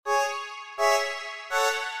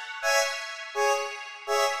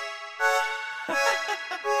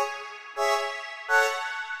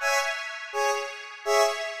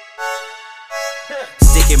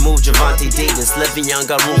make it move, Javante Davis. Living young,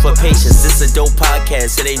 got room for patience. This a dope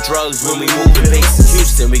podcast, it ain't drugs when we moving bases.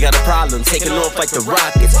 Houston, we got a problem, taking off like the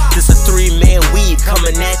Rockets. This a 3-man weave,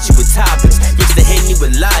 coming at you with topics. Mix the Henny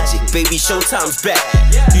with logic, baby, showtime's back.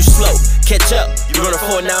 You slow, catch up, you run a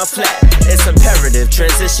 4-9 flat. It's imperative,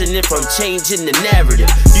 transitioning from changing the narrative.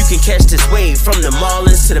 You can catch this wave from the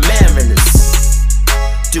Marlins to the Mariners.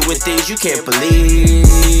 Doing things you can't believe.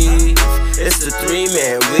 It's the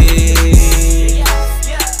 3-man weave.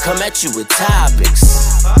 Come at you with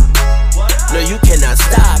topics. No, you cannot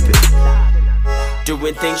stop it.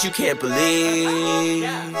 Doing things you can't believe.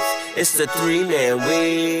 It's the 3-man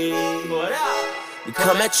weave. We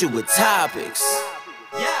come at you with topics.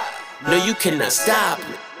 No, you cannot stop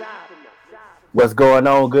it. What's going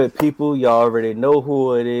on, good people? Y'all already know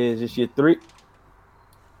who it is. It's your 3.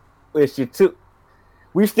 It's your 2.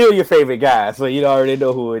 We still your favorite guy, so you already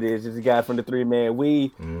know who it is. It's the guy from the 3-man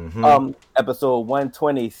weave. Episode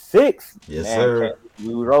 126. Yes, man, sir.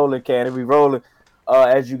 We rolling, Cannon. We rolling.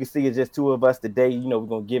 As you can see, it's just 2 of us today. You know, we're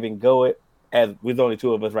gonna give and go it. As there's only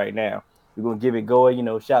 2 of us right now, we're gonna give it go it. You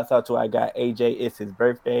know, shouts out to our guy AJ. It's his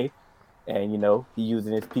birthday, and you know he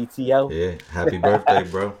using his PTO. Yeah, happy birthday,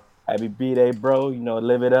 bro. Happy B-Day, bro. You know,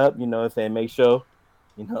 live it up. You know what I'm saying? Make sure.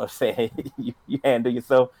 You know what I'm saying? you handle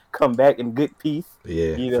yourself, come back in good peace.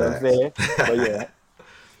 Yeah. You know what I'm saying? But yeah,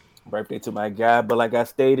 birthday to my guy. But like I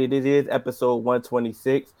stated, it is episode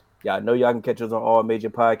 126. Y'all know y'all can catch us on all major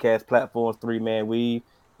podcast platforms, 3-man weave,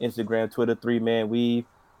 Instagram, Twitter, 3-man weave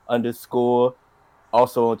 _.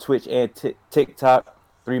 Also on Twitch and TikTok,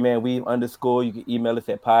 3-man weave _. You can email us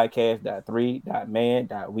at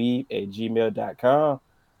podcast.3.man.weave@gmail.com.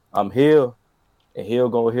 I'm Hill, and Hill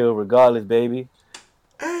gonna heal regardless, baby.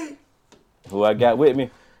 Hey. Who I got with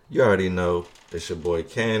me? You already know it's your boy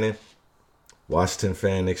Cannon, Washington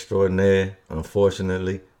fan extraordinaire.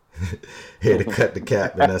 Unfortunately, here to cut the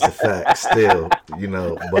cap, and that's a fact. Still, you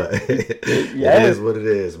know, but it is what it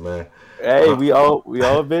is, man. Hey, we all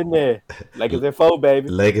been there. Lakers in 4, baby.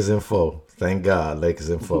 Lakers in 4. Thank God,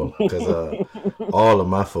 Lakers in 4, because all of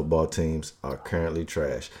my football teams are currently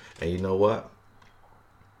trash. And you know what?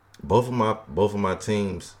 Both of my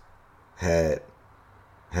teams had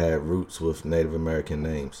roots with Native American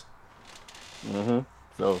names.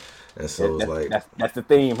 So it's like that's the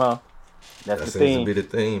theme, huh? That seems theme. to be the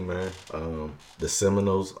theme, man. The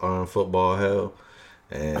Seminoles are in football hell,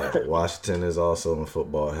 and Washington is also in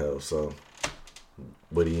football hell. So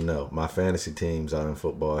what do you know? My fantasy teams are in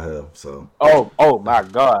football hell. So oh my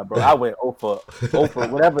God, bro! I went over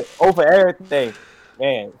whatever, over everything,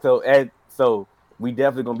 man. So we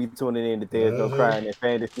definitely gonna be tuning in to There's No Crying in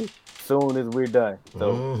Fantasy soon as we're done.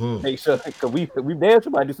 So make sure, because we damn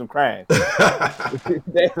sure might do some crying.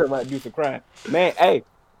 Damn sure might do some crying. Man, hey,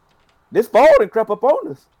 this fall done crept up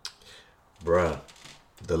on us. Bruh,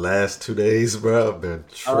 the last 2 days, bruh, I've been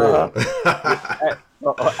trill.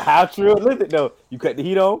 How trill is it, though? You cut the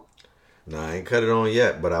heat on? No, I ain't cut it on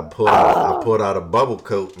yet, but I pulled out a bubble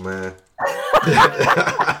coat, man.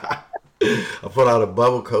 I put out a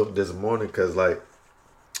bubble coat this morning because, like,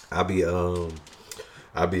 I be doing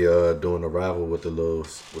a rival with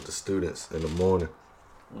the students in the morning,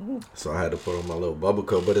 so I had to put on my little bubble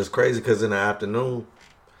coat. But it's crazy because in the afternoon,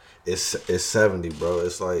 it's 70, bro.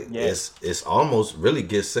 It's like it's almost really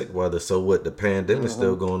get sick weather. So with the pandemic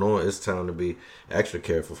still going on, it's time to be extra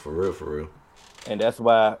careful for real. And that's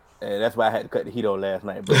why I had to cut the heat on last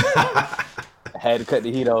night, bro. I had to cut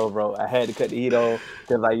the heat on, bro. I had to cut the heat on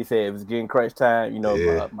because, like you said, it was getting crunch time. You know,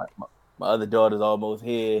 my other daughter's almost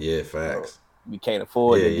here. Yeah, facts. We can't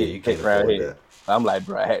afford to you get can't around afford here. that. I'm like,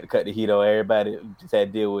 bro, I had to cut the heat on. Everybody just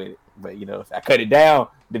had to deal with it. But, you know, I cut it down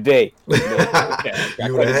today. You know,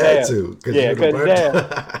 you would have had to. Yeah, cut it down.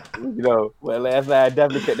 You know, well, last night I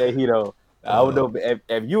definitely cut that heat on. I don't know if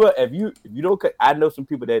you don't cut. I know some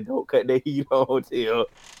people that don't cut their heat on till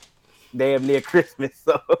damn near Christmas.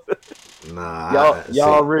 So nah,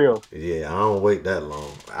 y'all real. Yeah, I don't wait that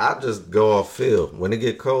long. I just go off feel. When it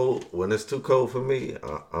get cold, when it's too cold for me,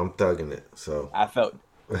 I'm thugging it. So I felt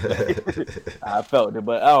it. I felt it.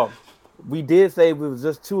 But we did say we was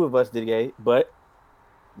just 2 of us today, but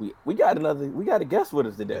we got a guest with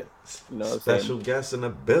us today. You know what I'm saying? Special guest in the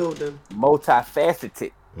building.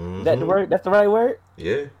 Multifaceted. Is that the word? That's the right word?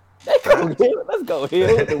 Yeah. Let's go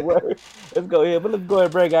here with the word. Let's go here. But let's go ahead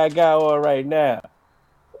and bring our guy on right now.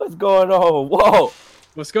 What's going on? Whoa.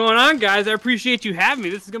 What's going on, guys? I appreciate you having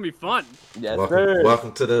me. This is gonna be fun. Yes, sir.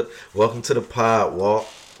 Welcome to the pod, Walt.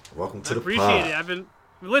 Welcome to the pod. I appreciate it. I've been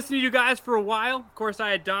listening to you guys for a while. Of course,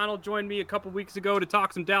 I had Donald join me a couple weeks ago to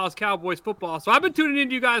talk some Dallas Cowboys football. So I've been tuning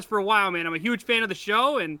into you guys for a while, man. I'm a huge fan of the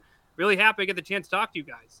show and really happy to get the chance to talk to you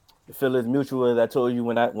guys. The feelings mutual, as I told you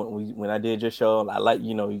when I did your show. I like,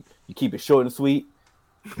 you keep it short and sweet,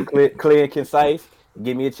 clear and concise.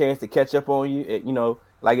 Give me a chance to catch up on you.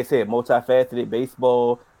 Like I said, multifaceted: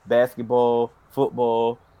 baseball, basketball,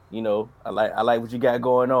 football. I like what you got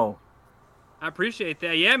going on. I appreciate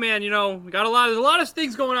that. Yeah, man. We got there's a lot of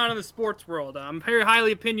things going on in the sports world. I'm very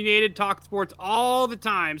highly opinionated, talk sports all the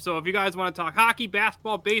time. So if you guys want to talk hockey,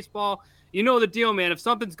 basketball, baseball, you know the deal, man. If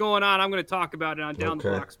something's going on, I'm going to talk about it on Down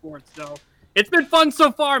the Block Sports. So it's been fun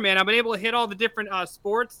so far, man. I've been able to hit all the different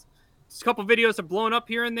sports. Just a couple videos have blown up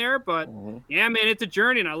here and there, but yeah, man, it's a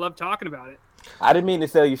journey, and I love talking about it. I didn't mean to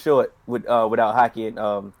sell you short without hockey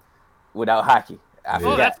and without hockey.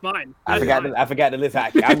 That's fine. I forgot to list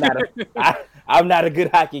hockey. I'm not a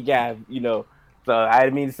good hockey guy, So I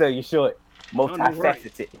didn't mean to sell you short.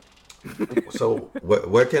 Multifaceted. So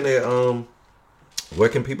where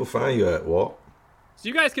can people find you at, Walt? So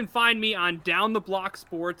you guys can find me on Down the Block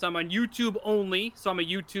Sports. I'm on YouTube only, so I'm a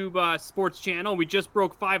YouTube sports channel. We just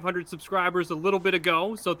broke 500 subscribers a little bit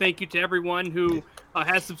ago, so thank you to everyone who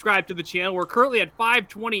has subscribed to the channel. We're currently at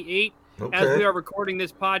 528 as we are recording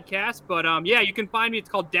this podcast. But yeah, you can find me. It's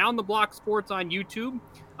called Down the Block Sports on YouTube.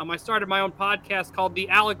 I started my own podcast called The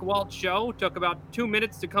Alec Walt Show. Took about 2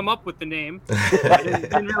 minutes to come up with the name.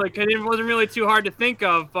 It wasn't really too hard to think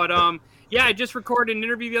of, but yeah, I just recorded an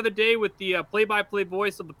interview the other day with the play-by-play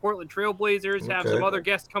voice of the Portland Trailblazers. Have some other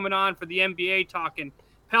guests coming on for the NBA, talking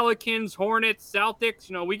Pelicans, Hornets, Celtics.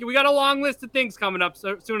 We got a long list of things coming up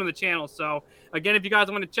soon on the channel. So again, if you guys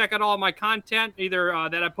want to check out all of my content, either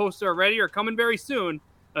that I posted already or coming very soon,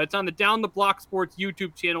 it's on the Down the Block Sports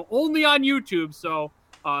YouTube channel, only on YouTube. So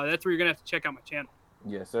that's where you're gonna have to check out my channel.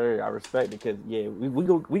 Yes, sir. I respect it because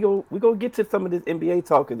we go get to some of this NBA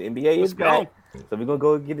talk because the NBA is back. So we're gonna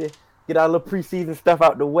go get our little preseason stuff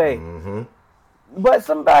out the way. But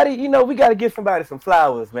somebody, we got to give somebody some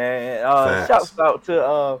flowers, man. Shouts out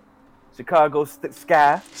to Chicago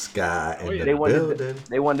Sky. They won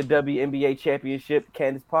the WNBA championship.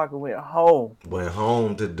 Candace Parker went home. Went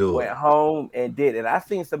home to do it. Went home and did it. And I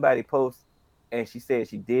seen somebody post, and she said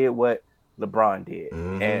she did what LeBron did.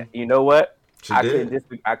 And you know what? I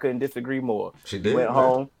couldn't disagree more. She did. Went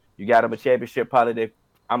home. You got them a championship. Probably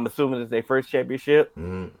I'm assuming it's their first championship.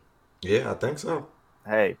 Yeah, I think so.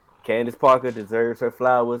 Hey, Candace Parker deserves her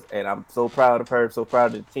flowers, and I'm so proud of her, so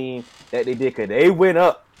proud of the team that they did, because they went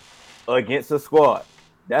up against the squad.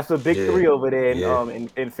 That's a big three over there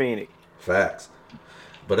in Phoenix. Facts.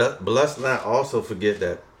 But let's not also forget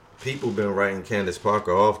that people been writing Candace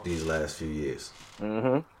Parker off these last few years.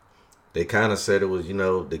 They kind of said it was,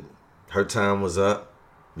 her time was up.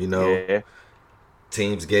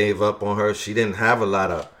 Teams gave up on her. She didn't have a lot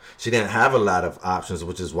of options,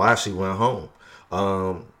 which is why she went home.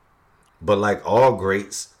 But like all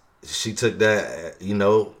greats, she took that,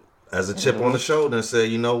 as a chip on the shoulder and said,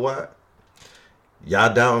 you know what?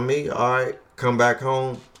 Y'all down me? All right, come back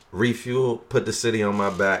home, refuel, put the city on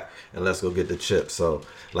my back, and let's go get the chip. So,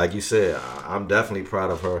 like you said, I'm definitely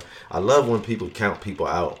proud of her. I love when people count people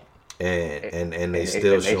out and they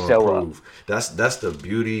still show and prove. That's the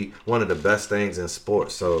beauty, one of the best things in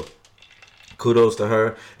sports. So, kudos to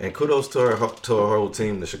her, and kudos to her whole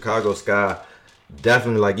team. The Chicago Sky,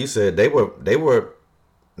 definitely, like you said, they were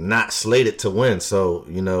not slated to win. So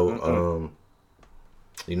it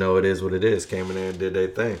is what it is. Came in there and did their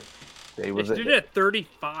thing. She did it at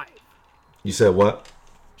 35. You said what?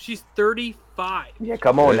 She's 35. Yeah,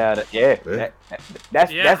 come on now.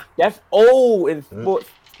 That's old in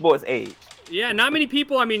sports age. Yeah, not many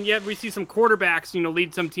people. I mean, we see some quarterbacks,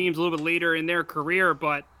 lead some teams a little bit later in their career,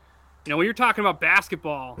 but when you're talking about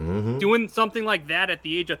basketball, doing something like that at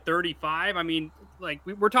the age of 35, I mean, like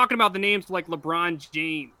we're talking about the names like LeBron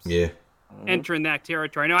James. Yeah. Entering that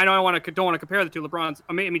territory. I don't want to compare the two. LeBron's.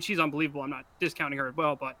 I mean, she's unbelievable. I'm not discounting her as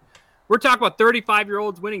well, but we're talking about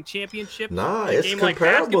 35-year-olds winning championships. Nah, it's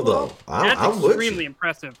comparable though. That's extremely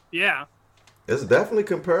impressive. Yeah. It's definitely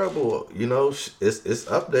comparable. It's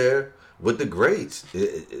up there with the greats.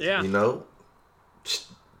 To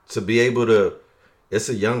be able to. It's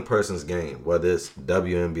a young person's game, whether it's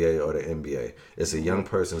WNBA or the NBA. It's a young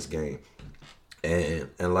person's game.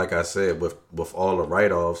 And like I said, with all the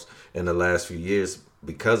write-offs in the last few years,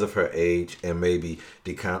 because of her age and maybe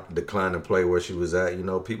decline in play where she was at,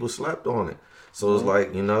 people slept on it. So it's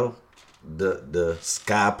like, the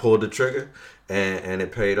Sky pulled the trigger and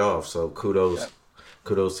it paid off. So kudos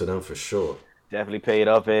to them for sure. Definitely paid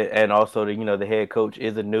off, and also the head coach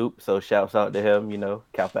is a noob, so shouts out to him.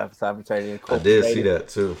 Cal Alpha Psi Fraternity. I did see that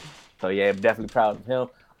too. So yeah, I'm definitely proud of him.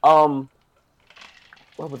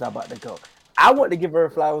 Where was I about to go? I want to give her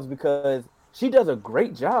flowers because she does a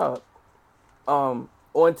great job.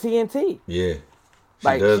 on TNT. Yeah, she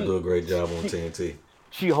Like, does do a great job on TNT.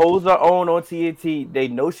 She holds her own on TNT. They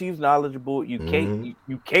know she's knowledgeable. You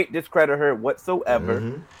can't discredit her whatsoever.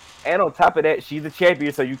 Mm-hmm. And on top of that, she's a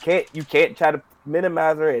champion, so you can't try to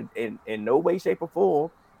minimize her in no way, shape, or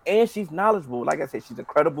form. And she's knowledgeable. Like I said, she's a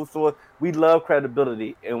credible source. We love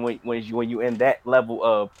credibility, and when you in that level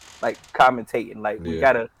of like commentating, like we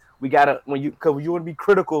gotta because you want to be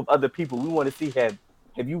critical of other people. We want to see have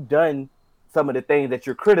you done some of the things that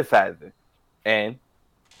you're criticizing, and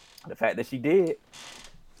the fact that she did.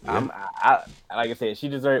 Yeah. Like I said, she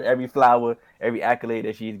deserves every flower, every accolade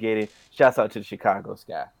that she's getting. Shouts out to the Chicago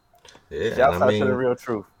Sky. Yeah, shouts out to the real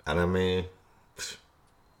truth. And I mean,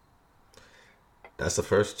 that's the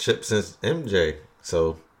first chip since MJ.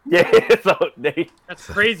 So yeah, that's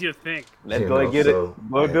crazy to think. Let's go and get it.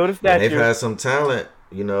 Go build a statue. They've had some talent,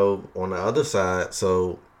 on the other side.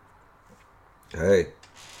 So hey,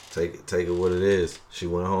 take it what it is. She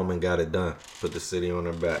went home and got it done. Put the city on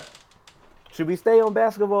her back. Should we stay on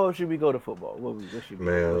basketball or should we go to football? What should we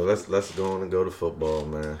let's go on and go to football,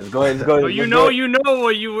 man. Let's go ahead. Where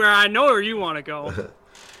I know where you want to go.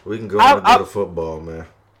 We can go on and go to football, man.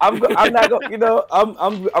 I'm not going.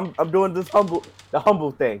 I'm doing the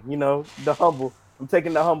humble thing. The humble. I'm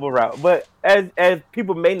taking the humble route. But as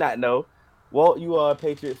people may not know, Walt, you are a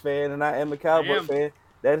Patriots fan, and I am a Cowboys fan.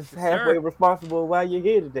 That is halfway responsible why you're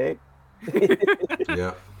here today.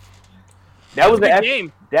 Yeah. That was a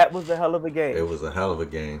game. That was a hell of a game. It was a hell of a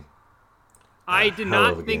game. I did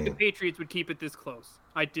not think the Patriots would keep it this close.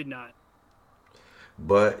 I did not.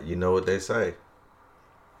 But you know what they say.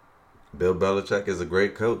 Bill Belichick is a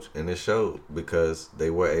great coach, and it showed because they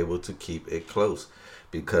were able to keep it close.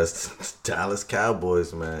 Because Dallas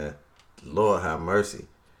Cowboys, man, Lord have mercy,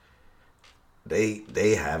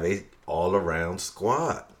 they have a all-around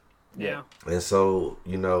squad. Yeah. And so,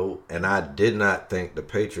 and I did not think the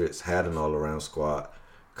Patriots had an all-around squad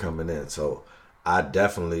coming in. So I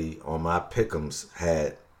definitely, on my pick'ems,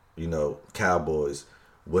 had, Cowboys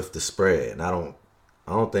with the spread. And I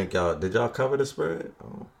don't think did y'all cover the spread?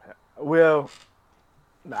 Well,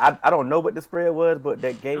 I don't know what the spread was, but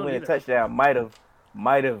that game-winning touchdown might have.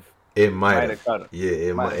 It might have. Yeah,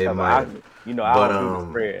 it might have. I don't do the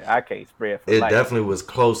spread. I can't spread for life. It definitely was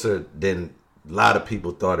closer than a lot of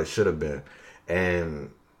people thought it should have been.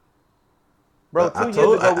 And bro, 2 years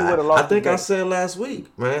ago we would have lost. I think I said last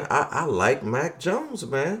week, man, I like Mac Jones,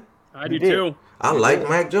 man. I do too. I like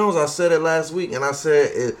Mac Jones. I said it last week, and I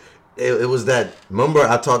said it was that. Remember,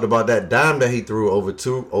 I talked about that dime that he threw over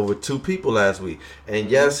two people last week. And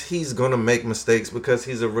yes, he's gonna make mistakes because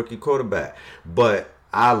he's a rookie quarterback. But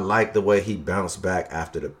I like the way he bounced back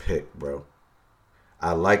after the pick, bro.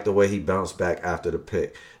 I like the way he bounced back after the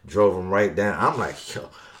pick. Drove him right down. I'm like, yo,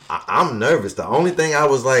 I'm nervous. The only thing I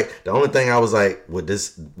was like with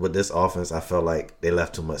this offense, I felt like they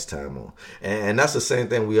left too much time on. And that's the same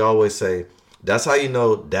thing we always say. That's how you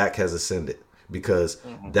know Dak has ascended. Because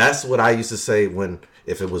that's what I used to say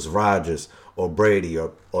if it was Rodgers or Brady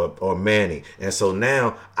or Manning. And so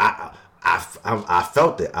now I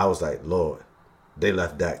felt it. I was like, Lord, they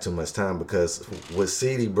left Dak too much time because with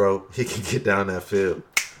CeeDee, bro, he can get down that field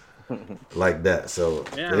like that. So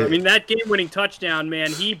yeah, I mean that game-winning touchdown,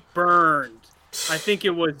 man, he burned. I think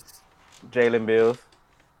it was Jalen Mills.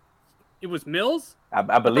 It was Mills?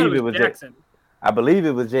 I believe it was Jackson. I believe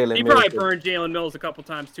it was Jalen Mills. He probably burned Jalen Mills a couple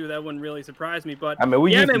times too. That wouldn't really surprise me. But I mean,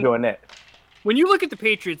 we used to doing that. When you look at the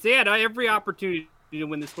Patriots, they had every opportunity to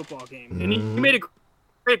win this football game, and he made a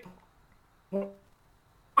great point.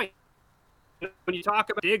 When you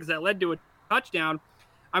talk about Diggs that led to a touchdown,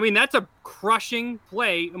 I mean that's a crushing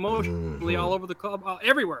play emotionally all over the club,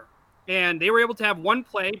 everywhere. And they were able to have one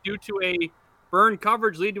play due to a burn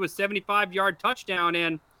coverage lead to a 75-yard touchdown.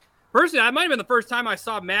 And personally, that might have been the first time I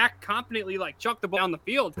saw Mac confidently chuck the ball down the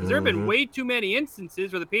field because there have been way too many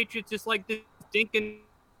instances where the Patriots just this dink and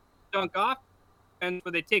dunk off, and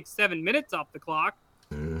where they take 7 minutes off the clock.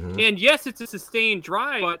 And yes, it's a sustained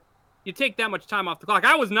drive, but you take that much time off the clock.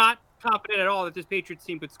 I was not confident at all that this Patriots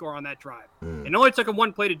team could score on that drive. It only took them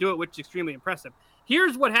one play to do it, which is extremely impressive.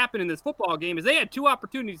 Here's what happened in this football game is they had two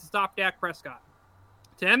opportunities to stop Dak Prescott.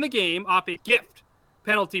 To end the game off a gift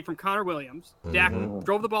penalty from Connor Williams. Dak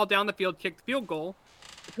drove the ball down the field, kicked the field goal.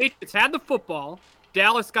 The Patriots had the football.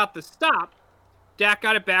 Dallas got the stop. Dak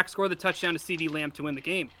got it back, scored the touchdown to CeeDee Lamb to win the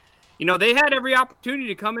game. They had every opportunity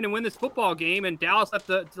to come in and win this football game, and Dallas left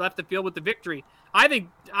the field with the victory. I think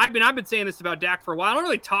I've been saying this about Dak for a while. I don't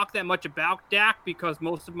really talk that much about Dak because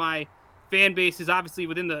most of my fan base is obviously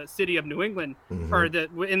within the city of New England or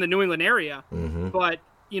in the New England area. But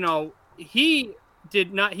he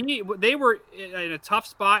did not. They were in a tough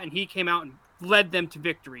spot, and he came out and led them to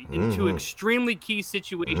victory in two extremely key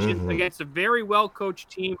situations against a very well-coached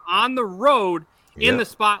team on the road in the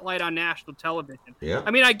spotlight on national television. Yeah.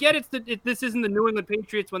 I mean, I get this isn't the New England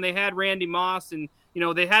Patriots when they had Randy Moss and,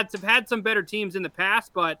 they had some better teams in the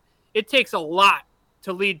past, but it takes a lot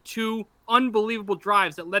to lead two unbelievable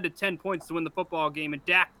drives that led to 10 points to win the football game, and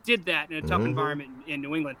Dak did that in a tough environment in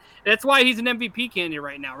New England. That's why he's an MVP candidate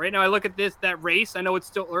right now. Right now, I look at that race. I know it's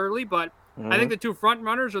still early, but I think the two front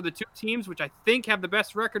runners are the two teams which I think have the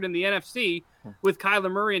best record in the NFC with Kyler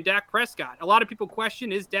Murray and Dak Prescott. A lot of people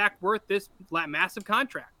question, is Dak worth this massive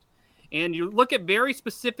contract? And you look at very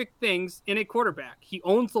specific things in a quarterback. He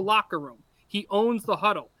owns the locker room. He owns the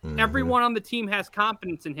huddle. Everyone on the team has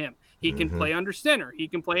confidence in him. He can play under center. He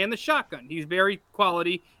can play in the shotgun. He's very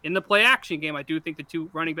quality in the play action game. I do think the two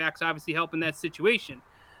running backs obviously help in that situation.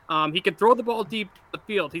 He can throw the ball deep the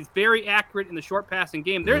field. He's very accurate in the short passing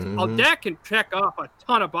game. Dak can check off a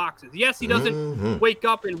ton of boxes. Yes, he doesn't wake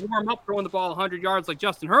up and warm up throwing the ball 100 yards like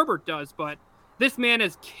Justin Herbert does, but this man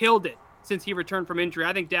has killed it since he returned from injury.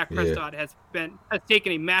 I think Dak Prescott has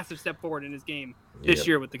taken a massive step forward in his game this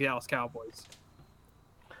year with the Dallas Cowboys.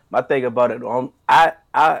 My thing about it,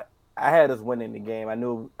 I had us winning the game. I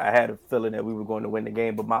knew I had a feeling that we were going to win the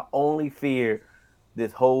game, but my only fear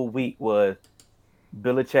this whole week was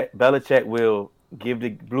Belichick will give the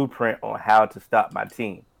blueprint on how to stop my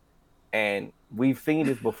team. And we've seen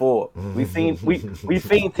this before. We've seen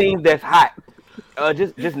teams that's hot.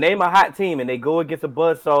 Just name a hot team, and they go against a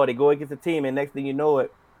buzzsaw. They go against a team, and next thing you know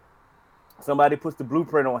it, somebody puts the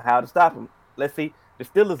blueprint on how to stop them. Let's see the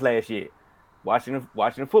Steelers last year. Watching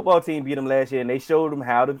the football team beat them last year, and they showed them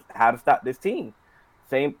how to stop this team.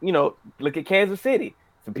 Same, look at Kansas City.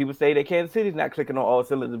 Some people say that Kansas City's not clicking on all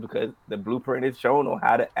cylinders because the blueprint is shown on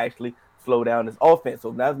how to actually slow down this offense.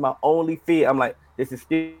 So that's my only fear. I'm like, this is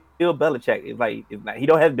still Belichick. It's not, he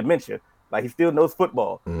don't have dementia. Like, he still knows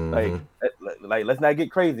football. Like let's not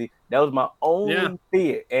get crazy. That was my only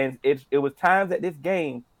fear. And it was times at this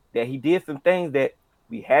game that he did some things that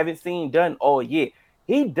we haven't seen done all year.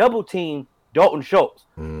 He double teamed Dalton Schultz.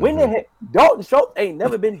 Dalton Schultz ain't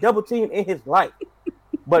never been double teamed in his life.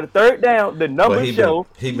 But third down, the numbers show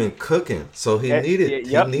he been cooking, so he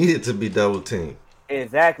needed to be double teamed.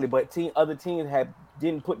 Exactly, but other teams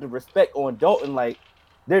didn't put the respect on Dalton. Like,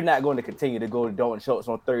 they're not going to continue to go to Dalton Schultz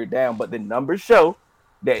on third down. But the numbers show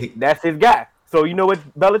that that's his guy. So you know what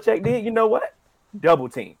Belichick did? You know what? Double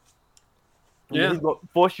team. He's going to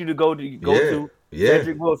force you to go to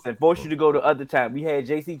Cedric Wilson, force you to go to other time. We had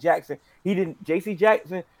J.C. Jackson. J.C.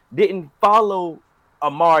 Jackson didn't follow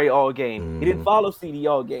Amari all game. He didn't follow CD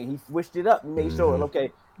all game. He switched it up and made sure,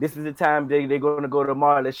 okay, this is the time they're going to go to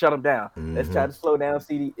Amari. Let's shut him down. Let's try to slow down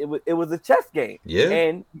CD. It was a chess game. Yeah,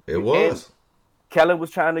 and it was. And Kellen was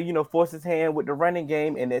trying to, force his hand with the running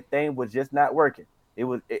game, and that thing was just not working. It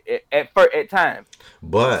was at times.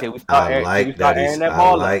 But I like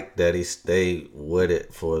that he stayed with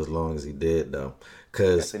it for as long as he did, though,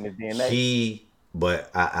 because But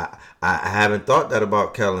I haven't thought that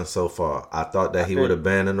about Kellen so far. I thought that he would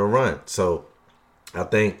abandon the run. So I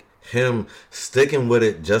think him sticking with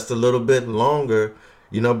it just a little bit longer,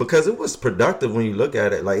 because it was productive when you look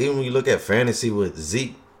at it. Like, even when you look at fantasy with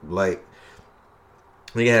Zeke, like,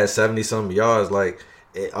 he had 70-something yards. Like,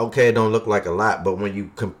 it don't look like a lot, but when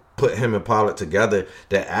you can put him and Pollard together,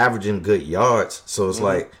 they're averaging good yards. So it's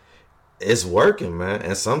like, it's working, man.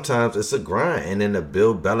 And sometimes it's a grind. And in a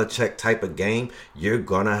Bill Belichick type of game, you're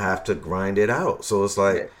going to have to grind it out. So it's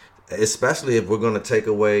like, especially if we're going to take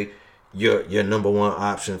away your number one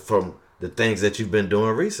option from the things that you've been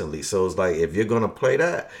doing recently. So it's like, if you're going to play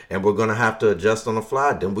that and we're going to have to adjust on the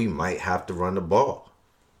fly, then we might have to run the ball.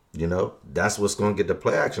 That's what's going to get the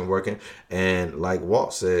play action working. And like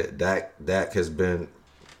Walt said, Dak has been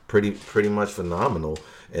pretty much phenomenal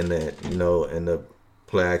in that, in the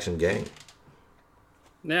play action game.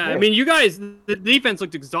 Yeah, I mean, you guys, the defense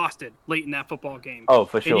looked exhausted late in that football game. Oh,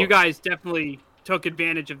 for sure. And you guys definitely took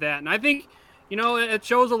advantage of that. And I think, it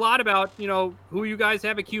shows a lot about, who you guys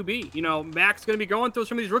have at QB. Mac's going to be going through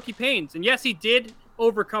some of these rookie pains. And yes, he did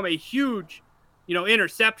overcome a huge,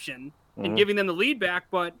 interception and giving them the lead back.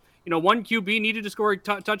 But, one QB needed to score a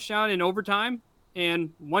touchdown in overtime,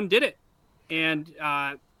 and one did it. And,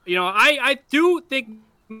 I do think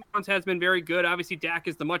has been very good. Obviously, Dak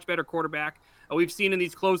is the much better quarterback. We've seen in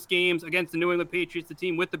these close games against the New England Patriots, the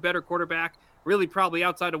team with the better quarterback, really probably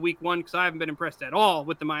outside of week one, because I haven't been impressed at all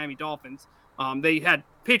with the Miami Dolphins.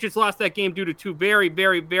 Patriots lost that game due to two very,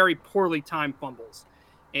 very, very poorly timed fumbles.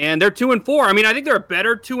 And they're 2-4. I mean, I think they're a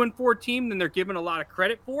better 2-4 team than they're given a lot of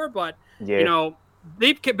credit for, but,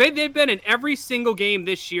 they've been in every single game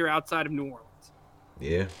this year outside of New Orleans.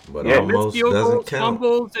 Yeah, but Yeah. almost Field doesn't goals, count.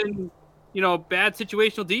 fumbles, and bad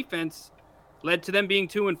situational defense led to them being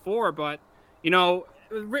 2-4. But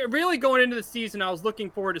really going into the season, I was looking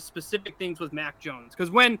forward to specific things with Mac Jones, because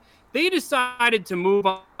when they decided to move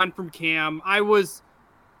on from Cam, I was,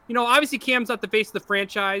 obviously Cam's not the face of the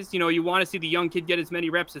franchise. You want to see the young kid get as many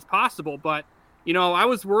reps as possible, but I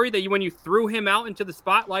was worried that when you threw him out into the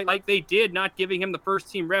spotlight like they did, not giving him the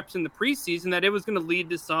first team reps in the preseason, that it was going to lead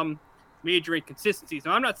to some major inconsistencies.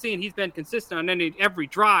 Now, I'm not saying he's been consistent on every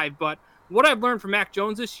drive, but what I've learned from Mac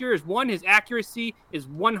Jones this year is, one, his accuracy is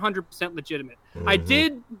 100% legitimate. Mm-hmm. I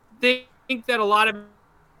did think that a lot of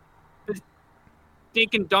his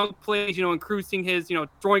dink and dunk plays, and cruising his,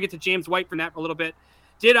 throwing it to James White from that a little bit,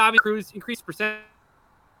 did obviously increase percent.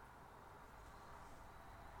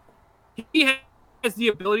 He has the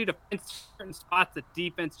ability to find certain spots that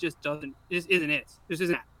defense just isn't it. This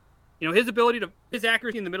isn't that. His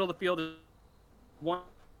accuracy in the middle of the field is one.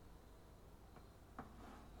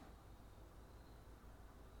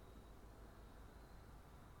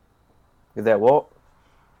 Is that Walt?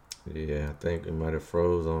 Yeah, I think it might have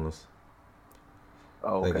froze on us.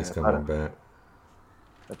 Oh, I think he's coming back.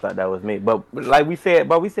 I thought that was me, but like we said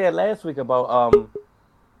last week about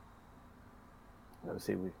let's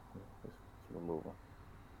see, let's move on.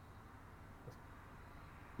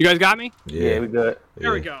 You guys got me? Yeah, we good.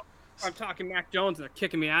 There we go. I'm talking Mac Jones and they're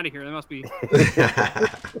kicking me out of here. They must be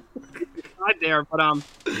right there. But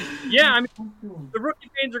yeah, I mean, the rookie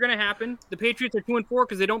pains are going to happen. The Patriots are 2-4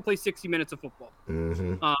 because they don't play 60 minutes of football.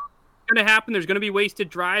 Mm-hmm. It's going to happen. There's going to be wasted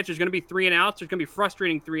drives. There's going to be 3 and outs. There's going to be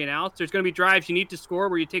frustrating 3 and outs. There's going to be drives you need to score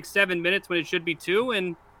where you take 7 minutes when it should be 2,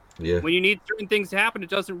 and when you need certain things to happen, it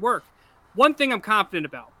doesn't work. One thing I'm confident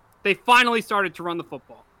about: they finally started to run the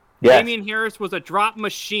football. Yes. Damien Harris was a drop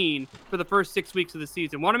machine for the first 6 weeks of the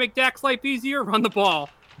season. Want to make Dak's life easier? Run the ball,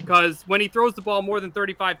 because when he throws the ball more than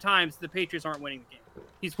 35 times, the Patriots aren't winning the game.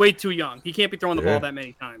 He's way too young. He can't be throwing the ball that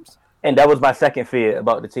many times. And that was my second fear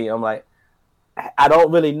about the team. I'm like, I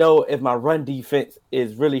don't really know if my run defense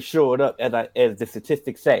is really shored up as the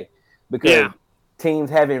statistics say, because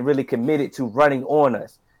teams haven't really committed to running on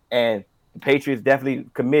us, and the Patriots definitely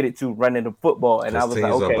committed to running the football. And I was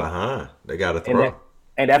like, okay, are behind. They got to throw.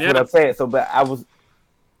 And that's what I'm saying. So,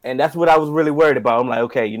 and that's what I was really worried about. I'm like,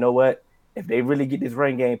 okay, you know what? If they really get this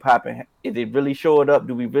run game popping, is it really shored up?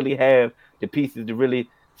 Do we really have the pieces to really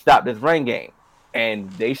stop this run game?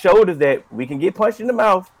 And they showed us that we can get punched in the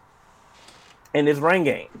mouth in this run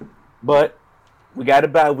game. But we got a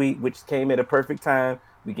bye week, which came at a perfect time.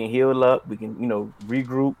 We can heal up. We can,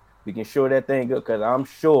 regroup. We can shore that thing up, because I'm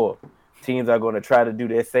sure teams are going to try to do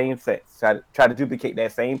their same set, try to duplicate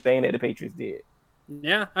that same thing that the Patriots did.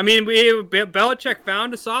 Yeah, I mean, Belichick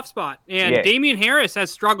found a soft spot, and Damien Harris has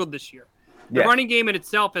struggled this year. The running game in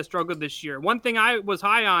itself has struggled this year. One thing I was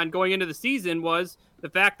high on going into the season was the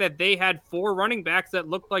fact that they had 4 running backs that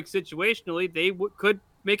looked like situationally they could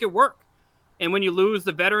make it work. And when you lose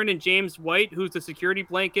the veteran in James White, who's the security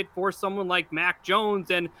blanket for someone like Mac Jones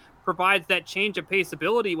and provides that change of pace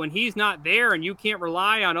ability, when he's not there and you can't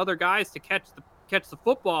rely on other guys to catch the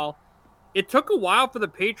football, it took a while for the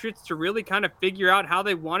Patriots to really kind of figure out how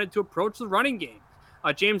they wanted to approach the running game.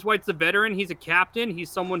 James White's a veteran. He's a captain. He's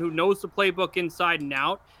someone who knows the playbook inside and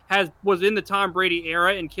out, was in the Tom Brady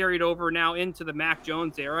era and carried over now into the Mac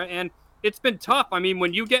Jones era. And it's been tough. I mean,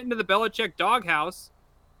 when you get into the Belichick doghouse,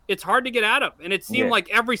 it's hard to get out of. And it seemed like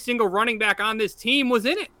every single running back on this team was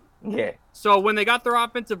in it. Yeah. So when they got their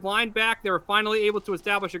offensive line back, they were finally able to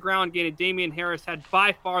establish a ground game, and Damien Harris had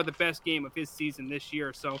by far the best game of his season this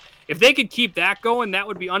year. So if they could keep that going, that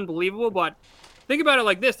would be unbelievable. But think about it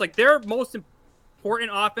like this: like, their most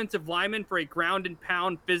important offensive lineman for a ground and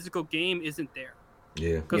pound physical game isn't there.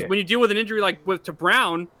 Yeah. Because when you deal with an injury like to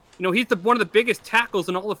Brown, he's one of the biggest tackles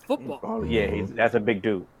in all of football. Oh yeah, that's a big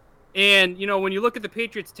dude. And when you look at the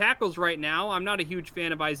Patriots tackles right now, I'm not a huge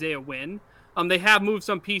fan of Isaiah Wynn. They have moved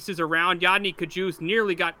some pieces around. Yadni Kajus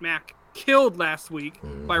nearly got Mac killed last week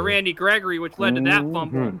by Randy Gregory, which led to that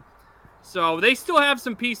fumble. So they still have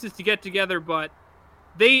some pieces to get together, but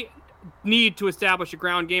they need to establish a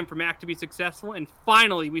ground game for Mac to be successful. And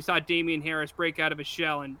finally, we saw Damien Harris break out of his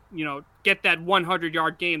shell and, get that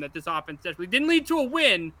 100-yard game that this offense definitely didn't lead to a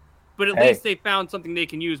win, but at least they found something they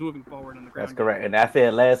can use moving forward on the ground. That's correct. And I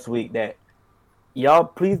said last week that y'all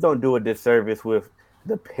please don't do a disservice with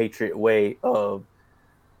the Patriot way of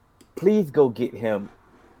please go get him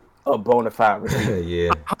a bona fide receiver. Yeah.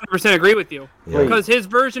 100% agree with you. Yeah. Because his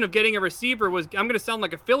version of getting a receiver was, I'm going to sound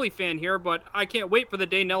like a Philly fan here, but I can't wait for the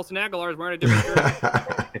day Nelson Aguilar is wearing a different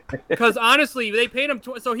jersey. Because honestly, they paid him.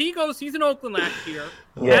 So he's in Oakland last year,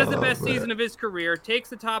 has the best season of his career, takes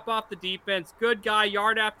the top off the defense, good guy,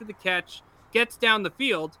 yard after the catch, gets down the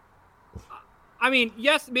field. I mean,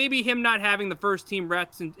 yes, maybe him not having the first team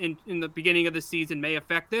reps in the beginning of the season may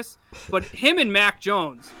affect this, but him and Mac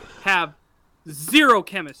Jones have zero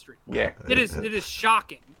chemistry. Yeah, it is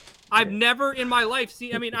shocking. I've never in my life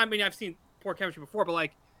seen. I mean, I've seen poor chemistry before, but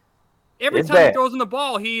like every time he throws in the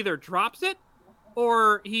ball, he either drops it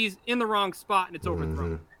or he's in the wrong spot and it's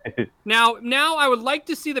overthrown. Now, I would like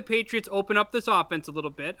to see the Patriots open up this offense a little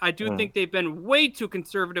bit. I do think they've been way too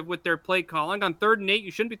conservative with their play calling. On 3rd and 8, you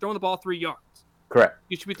shouldn't be throwing the ball 3 yards. Correct.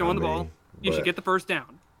 You should be throwing the ball. You should get the first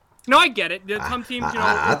down. No, I get it. Some teams,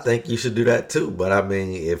 I think you should do that too. But I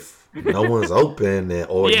mean, if no one's open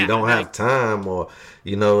or you don't have time, or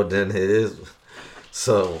then it is.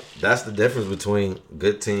 So that's the difference between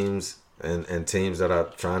good teams and teams that are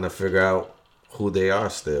trying to figure out who they are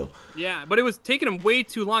still. Yeah, but it was taking them way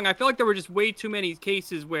too long. I feel like there were just way too many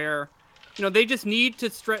cases where, they just need to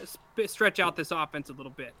stretch out this offense a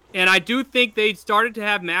little bit. And I do think they started to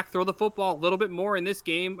have Mac throw the football a little bit more in this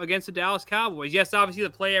game against the Dallas Cowboys. Yes, obviously the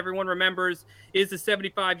play everyone remembers is the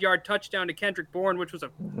 75-yard touchdown to Kendrick Bourne, which was a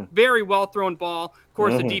very well-thrown ball. Of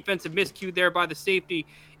course, the defensive miscue there by the safety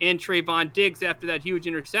and Trayvon Diggs after that huge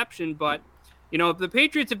interception. But, the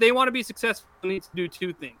Patriots, if they want to be successful, need to do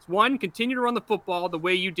 2 things. 1, continue to run the football the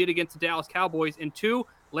way you did against the Dallas Cowboys. And 2,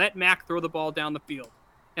 let Mac throw the ball down the field.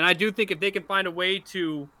 And I do think if they can find a way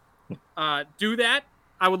to do that,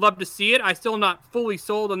 I would love to see it. I still am not fully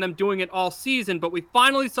sold on them doing it all season, but we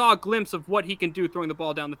finally saw a glimpse of what he can do throwing the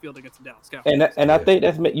ball down the field against the Dallas Cowboys. And I think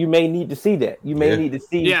you may need to see that. You may need to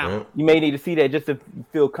see. Yeah. You may need to see that just to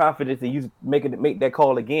feel confidence that you make that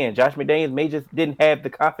call again. Josh McDaniels may just didn't have the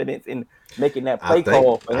confidence in making that play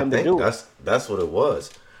call for him to do it. That's what it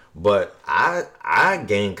was. But I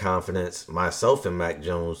gained confidence myself in Mac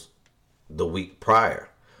Jones the week prior.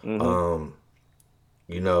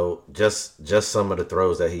 Just some of the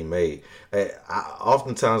throws that he made.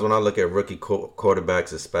 Oftentimes when I look at rookie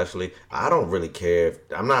quarterbacks, especially, I don't really care.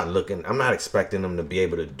 I'm not expecting them to be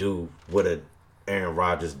able to do what Aaron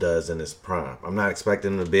Rodgers does in his prime. I'm not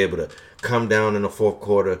expecting them to be able to come down in the 4th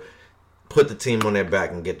quarter, put the team on their back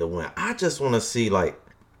and get the win. I just want to see, are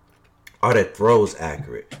their throws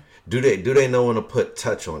accurate? Do they know when to put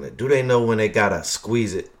touch on it? Do they know when they gotta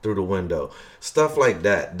squeeze it through the window? Stuff like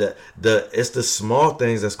that. It's the small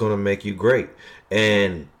things that's gonna make you great.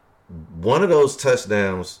 And one of those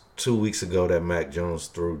touchdowns 2 weeks ago that Mac Jones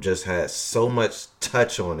threw just had so much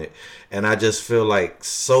touch on it, and I just feel like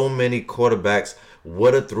so many quarterbacks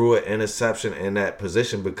would have threw an interception in that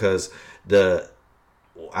position because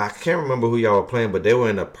I can't remember who y'all were playing, but they were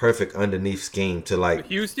in a perfect underneath scheme to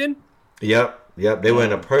Houston. Yep. They were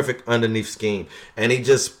in a perfect underneath scheme, and he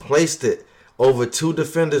just placed it over 2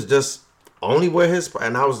 defenders, just only where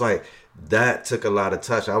and I was like, that took a lot of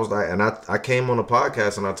touch. I was like, and I came on the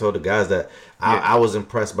podcast and I told the guys that I was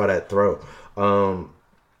impressed by that throw.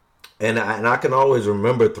 And I can always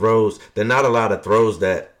remember throws. There are not a lot of throws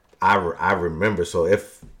that I remember. So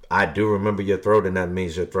if I do remember your throw, then that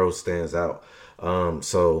means your throw stands out. I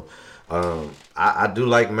do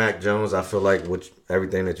like Mac Jones. I feel like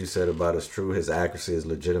everything that you said about is true. His accuracy is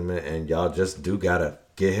legitimate, and y'all just do gotta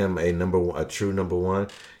get him a true number 1.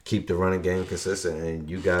 Keep the running game consistent, and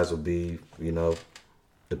you guys will be,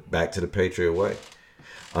 back to the Patriot way.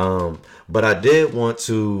 But I did want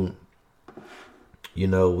to,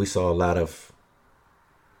 we saw a lot of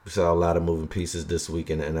moving pieces this week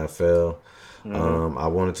in the NFL. I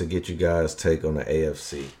wanted to get you guys' take on the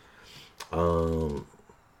AFC.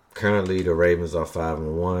 Currently, the Ravens are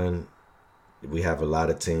 5-1. We have a lot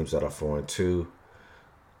of teams that are 4-2.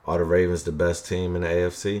 Are the Ravens the best team in the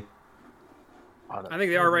AFC? I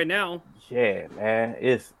think they are right now. Yeah,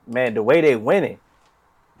 man. The way they winning,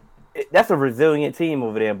 that's a resilient team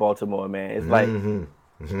over there in Baltimore, man. It's like, and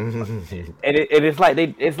it's like they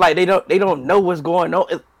don't know what's going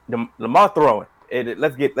on. Lamar throwing.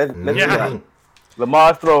 Let's get right.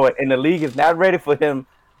 Lamar's throwing, and the league is not ready for him.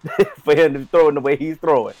 For him to throw in the way he's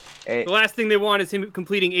throwing. And the last thing they want is him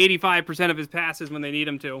completing 85% of his passes when they need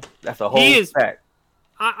him to. That's a whole fact.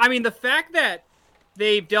 I mean, the fact that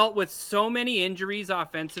they've dealt with so many injuries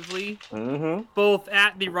offensively, both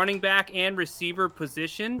at the running back and receiver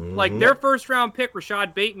position. Like their 1st-round pick,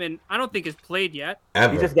 Rashad Bateman, I don't think has played yet.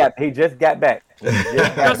 Ever. He just got back.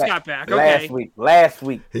 Got back. Okay. Last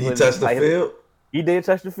week. He touched the field? He did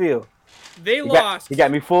touch the field. They lost. He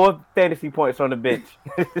got me 4 fantasy points on the bench.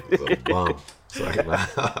 It's a bum. It's like, nah.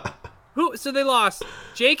 So they lost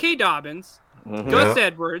J.K. Dobbins, Mm-hmm. Gus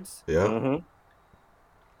Edwards. Yeah.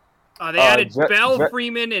 Mm-hmm. They added Bell,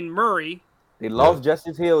 Freeman, and Murray. They lost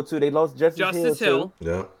Justice Hill too. They lost Justice Hill.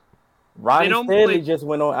 Yeah. Ronnie Stanley just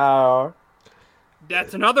went on IR.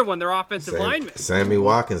 That's another one. Their offensive lineman. Sammy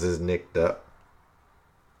Watkins is nicked up.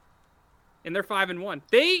 And they're 5-1.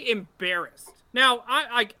 They embarrassed. Now,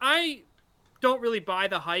 I don't really buy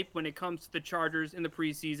the hype when it comes to the Chargers in the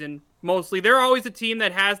preseason. Mostly, they're always a team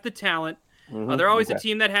that has the talent. They're always a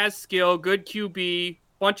team that has skill, good QB,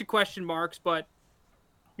 bunch of question marks. But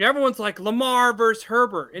everyone's like Lamar versus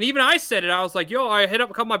Herbert, and even I said it. I was like, "Yo," I hit up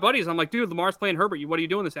a couple of my buddies. I'm like, "Dude, Lamar's playing Herbert. What are you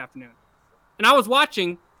doing this afternoon?" And I was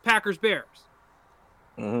watching Packers Bears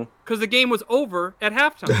because the game was over at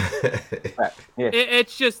halftime.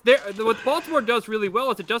 It's just what Baltimore does really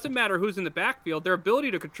well is it doesn't matter who's in the backfield. Their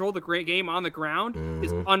ability to control the great game on the ground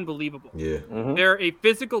is unbelievable. Yeah, they're a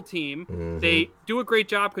physical team. They do a great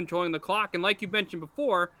job controlling the clock, and like you mentioned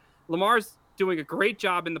before, Lamar's doing a great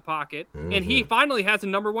job in the pocket, and he finally has a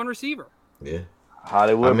number 1 receiver. Yeah,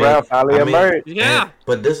 Hollywood Brown finally emerged. Yeah,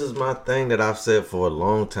 but this is my thing that I've said for a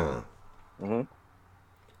long time.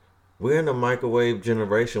 We're in a microwave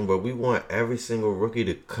generation where we want every single rookie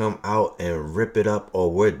to come out and rip it up,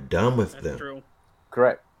 or we're done with them. That's true.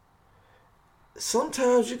 Correct.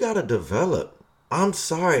 Sometimes you gotta develop. I'm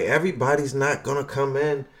sorry, everybody's not gonna come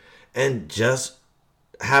in and just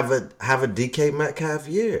have a DK Metcalf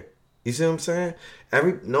year. You see what I'm saying?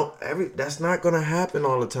 That's not gonna happen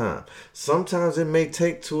all the time. Sometimes it may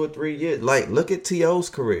take 2 or 3 years. Like, look at T.O.'s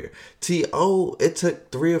career. T.O., it took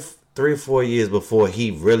 3 or 4 years before he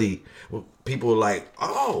really, people were like,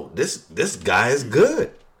 oh, this guy is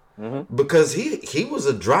good. Because he was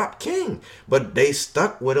a drop king, but they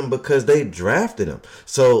stuck with him because they drafted him.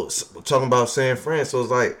 So talking about San Fran, so it's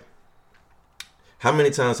like, how many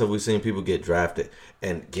times have we seen people get drafted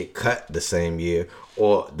and get cut the same year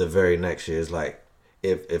or the very next year? It's like,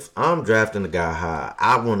 if I'm drafting a guy high,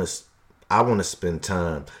 I want to spend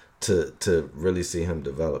time to really see him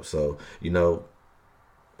develop. So,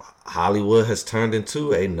 Hollywood has turned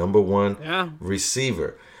into a number 1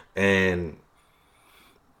 receiver, and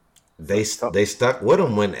they stuck with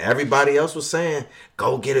him when everybody else was saying,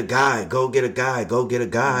 go get a guy, go get a guy, go get a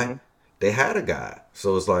guy. They had a guy.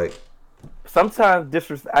 So it's like, sometimes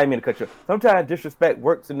disrespect. I mean to cut you. Sometimes disrespect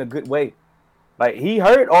works in a good way. Like, he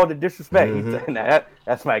heard all the disrespect. He said, nah,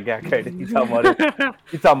 that's my guy, Curtis. He talking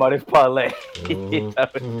about this parlay.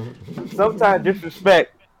 Sometimes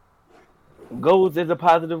disrespect goes in a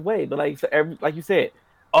positive way, but like you said,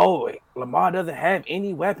 oh, Lamar doesn't have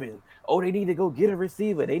any weapons. Oh, they need to go get a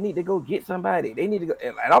receiver. They need to go get somebody. They need to go.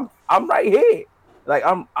 And I'm right here. Like,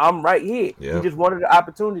 I'm right here. Yeah. He just wanted the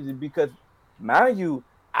opportunity because, mind you,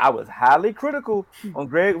 I was highly critical on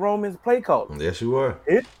Greg Roman's play calling. Yes, you were.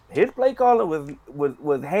 His play calling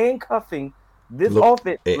was handcuffing this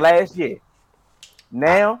offense last year.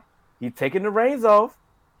 Now he's taking the reins off.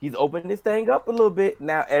 He's opening this thing up a little bit.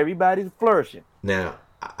 Now everybody's flourishing. Now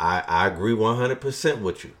I agree 100%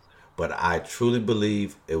 with you, but I truly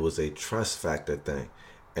believe it was a trust factor thing.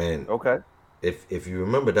 And if you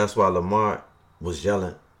remember, that's why Lamar was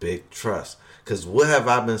yelling big trust. Because what have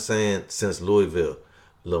I been saying since Louisville?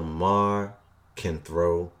 Lamar can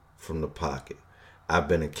throw from the pocket. I've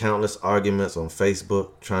been in countless arguments on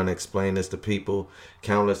Facebook trying to explain this to people,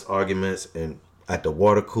 countless arguments at the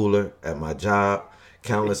water cooler at my job,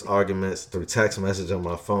 countless arguments through text message on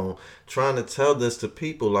my phone, trying to tell this to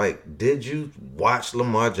people. Like, did you watch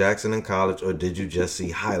Lamar Jackson in college, or did you just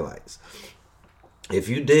see highlights? If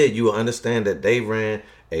you did, you will understand that they ran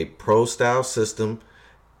a pro-style system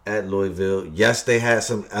at Louisville. Yes, they had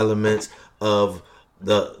some elements of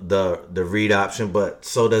the read option, but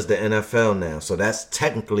so does the NFL now. So that's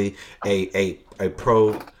technically a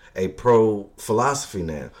pro philosophy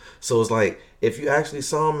now. So it's like, if you actually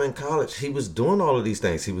saw him in college, he was doing all of these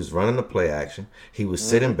things. He was running the play action. He was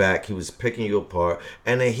sitting back. He was picking you apart.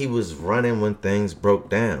 And then he was running when things broke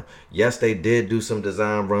down. Yes, they did do some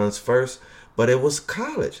design runs first, but it was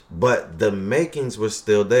college. But the makings were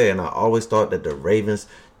still there. And I always thought that the Ravens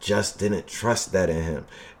just didn't trust that in him.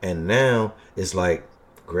 And now it's like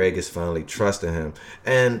Greg is finally trusting him.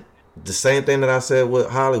 And the same thing that I said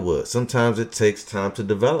with Hollywood. Sometimes it takes time to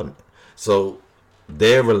develop. So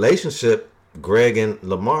their relationship, Greg and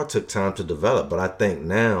Lamar, took time to develop. But I think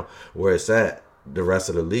now where it's at, the rest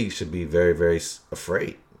of the league should be very, very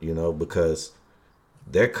afraid, because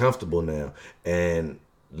they're comfortable now. And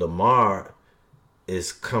Lamar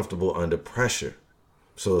is comfortable under pressure.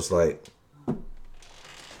 So it's like,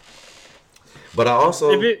 But I also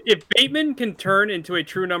if Bateman can turn into a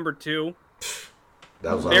true number 2,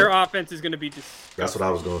 their offense is going to be just. That's what I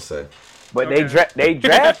was gonna say. But Okay. they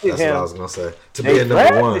drafted That's him. what I was gonna say. To They be a number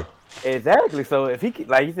drafted- 1. Exactly. So if he,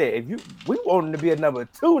 like you said, we want him to be a number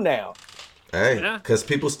 2 now. Hey, Yeah. because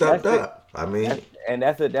people stepped That's it. up. I mean,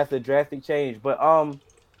 That's a drastic change. But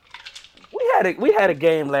we had a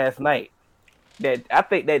game last night that I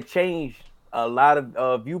think that changed a lot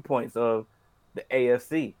of viewpoints of the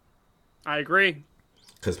AFC. I agree.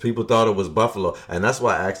 because people thought it was Buffalo, and that's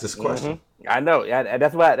why I asked this question. I know.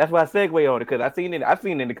 That's why I segue on it, because I seen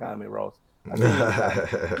in the comment, Ross. I seen it in the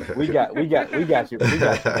comment. We got you.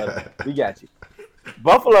 Brother. We got you.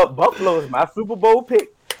 Buffalo is my Super Bowl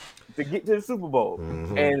pick to get to the Super Bowl,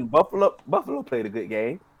 and Buffalo played a good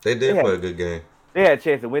game. They did play a good game. They had a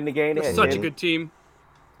chance to win the game. They had Such a good team.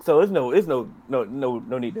 So it's no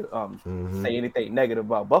need to say anything negative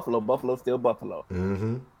about Buffalo. Buffalo's still Buffalo.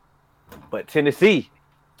 Mm-hmm. But Tennessee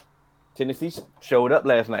showed up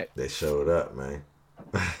last night. They showed up, man.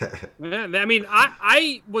 Yeah, I mean,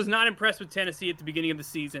 I was not impressed with Tennessee at the beginning of the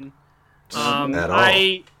season.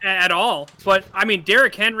 At all. But I mean,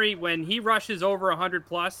 Derrick Henry, when he rushes over 100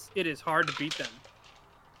 plus, it is hard to beat them.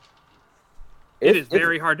 It is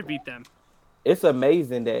very hard to beat them. It's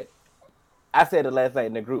amazing that I said it last night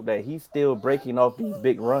in the group that he's still breaking off these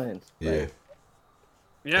big runs. Yeah.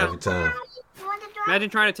 Yeah. Every time.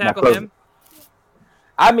 Imagine trying to tackle him.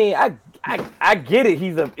 I mean, I get it.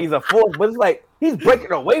 He's a force, but it's like he's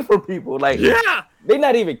breaking away from people. Like, Yeah. they're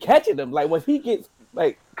not even catching him. Like, when he gets,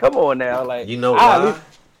 like, come on now, like, You know why?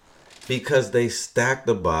 Because they stack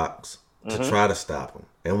the box to try to stop him.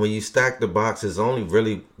 And when you stack the box, it's only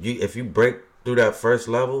really if you break through that first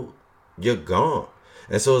level, you're gone.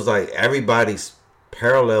 And so it's like everybody's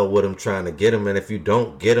parallel with him trying to get him. And if you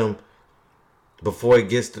don't get him before he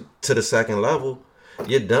gets to the second level,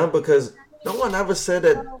 you're done, because no one ever said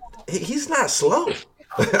that he's not slow.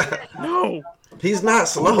 No. He's not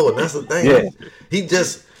slow, and that's the thing. Yeah. He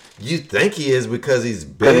just, you think he is because he's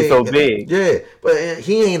big. he's so big. Yeah, but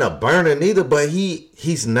he ain't a burner neither, but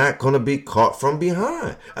he's not going to be caught from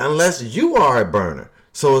behind unless you are a burner.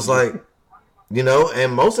 So it's like, you know,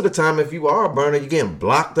 and most of the time if you are a burner, you're getting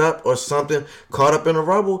blocked up or something, caught up in the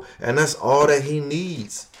rubble, and that's all that he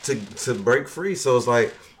needs to break free. So it's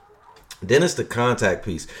like, then it's the contact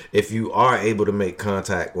piece. If you are able to make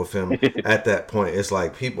contact with him at that point, it's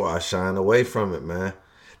like people are shying away from it, man.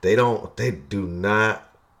 They do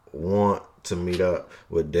not want to meet up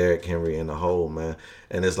with Derrick Henry in the hole, man.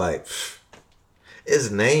 And it's like,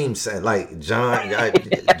 his name said like John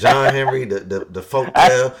Henry, the folk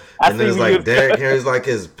tale, and then it's like Derrick Henry's like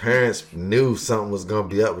his parents knew something was gonna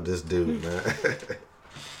be up with this dude, man.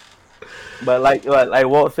 But like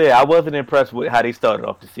Walt said, I wasn't impressed with how they started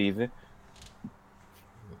off the season.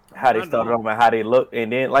 How they started off and how they looked,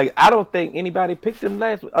 and then like I don't think anybody picked them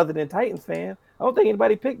last other than Titans fans. I don't think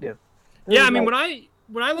anybody picked them. Yeah, I mean, when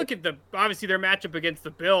I look at obviously their matchup against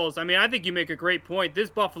the Bills, I mean, I think you make a great point. This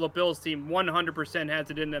Buffalo Bills team 100%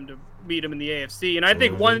 has it in them to beat them in the AFC, and I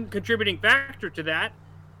think one contributing factor to that,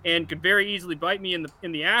 and could very easily bite me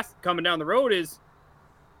in the ass coming down the road, is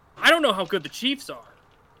I don't know how good the Chiefs are,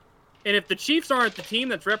 and if the Chiefs aren't the team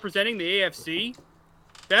that's representing the AFC,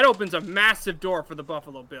 that opens a massive door for the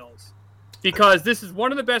Buffalo Bills, because this is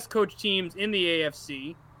one of the best coached teams in the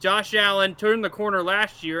AFC. Josh Allen turned the corner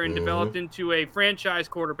last year and developed into a franchise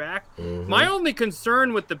quarterback. My only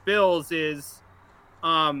concern with the Bills is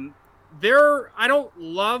I don't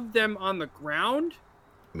love them on the ground.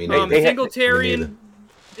 Singletary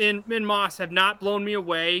and Moss have not blown me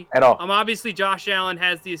away at all. Obviously, Josh Allen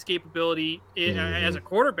has the escapability as a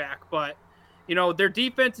quarterback, but you know, their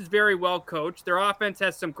defense is very well coached. Their offense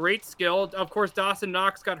has some great skill. Of course, Dawson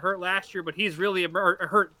Knox got hurt last year, but he's really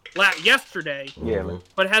hurt yesterday. Yeah,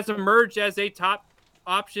 but has emerged as a top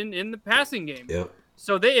option in the passing game. Yep.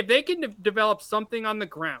 So if they can develop something on the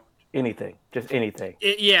ground, just anything.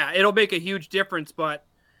 It'll make a huge difference. But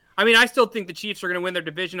I mean, I still think the Chiefs are going to win their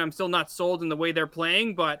division. I'm still not sold in the way they're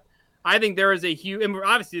playing, but I think there is a huge. And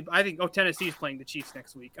obviously, I think Tennessee's playing the Chiefs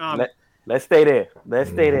next week. Let's stay there.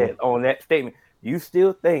 Let's stay there on that statement. You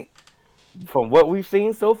still think, from what we've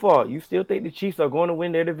seen so far, you still think the Chiefs are going to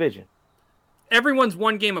win their division? Everyone's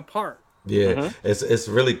one game apart. Yeah, it's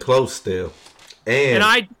really close still. And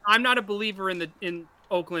I'm not a believer in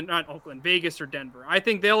Vegas or Denver. I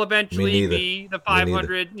think they'll eventually be the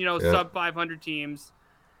 500, sub 500 teams.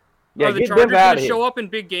 Yeah, are the Chargers going to show up in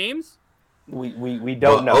big games? We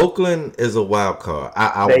don't know. Oakland is a wild card.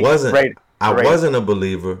 I wasn't a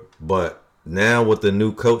believer, but now with the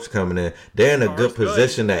new coach coming in, they're in a good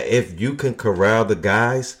position that if you can corral the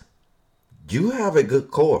guys, you have a good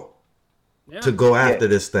core. to go after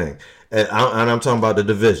this thing. And I'm talking about the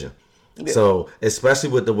division. Yeah. So, especially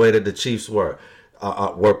with the way that the Chiefs were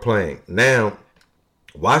playing. Now,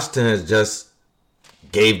 Washington has just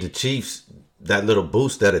gave the Chiefs that little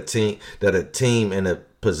boost that a team in a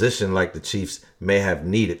position like the Chiefs may have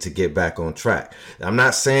needed to get back on track. I'm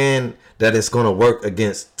not saying that it's going to work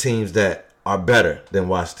against teams that are better than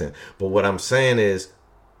Washington. But what I'm saying is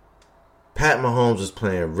Pat Mahomes was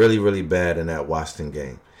playing really, really bad in that Washington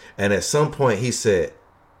game. And at some point he said,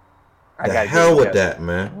 the hell with that,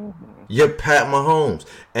 man. You're Pat Mahomes.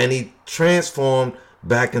 And he transformed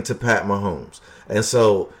back into Pat Mahomes. And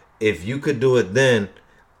so if you could do it then,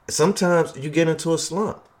 sometimes you get into a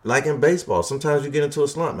slump. Like in baseball, sometimes you get into a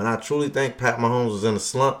slump. And I truly think Pat Mahomes was in a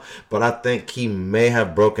slump, but I think he may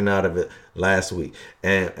have broken out of it last week.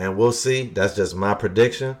 And we'll see. That's just my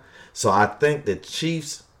prediction. So I think the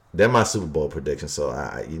Chiefs, they're my Super Bowl prediction. So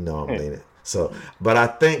I'm leaning. So, but I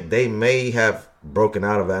think they may have broken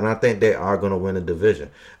out of it, and I think they are going to win the division.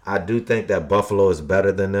 I do think that Buffalo is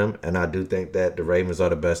better than them, and I do think that the Ravens are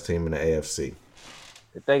the best team in the AFC.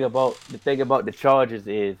 The thing about the Chargers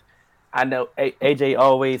is, I know AJ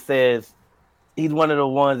always says he's one of the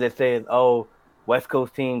ones that says, "Oh, West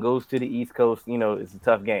Coast team goes to the East Coast. It's a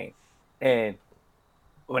tough game." And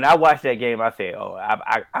when I watched that game, I said, "Oh,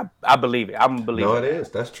 I believe it. I'm a believer." No, it is.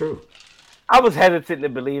 That's true. I was hesitant to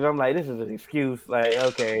believe. I'm like, this is an excuse. Like,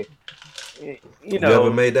 okay, You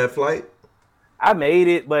ever made that flight? I made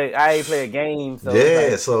it, but I ain't play a game. So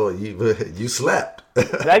yeah, so you slept.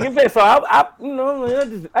 Like I said, so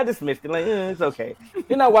I dismissed it. Like, it's okay.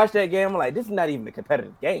 Then I watched that game. I'm like, this is not even a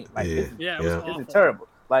competitive game. Like, this is terrible.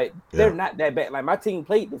 Like, they're not that bad. Like, my team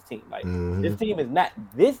played this team. Like, this team is not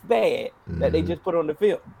this bad that they just put on the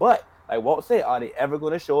field. But like Walt said, are they ever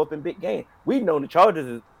going to show up in big games? We've known the Chargers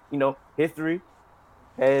is, history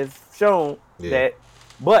has shown that.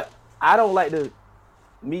 But I don't like to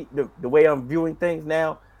meet the way I'm viewing things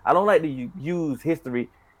now. I don't like to use history.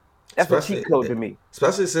 That's a cheat code to me.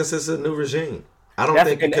 Especially since it's a new regime. I don't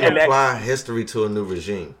think you can apply history to a new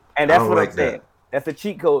regime. And that's what I'm saying. That's a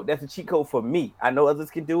cheat code. That's a cheat code for me. I know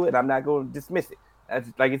others can do it. I'm not going to dismiss it. That's,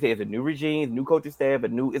 like I said, it's a new regime, new coaching staff,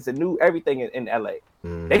 it's a new everything in LA.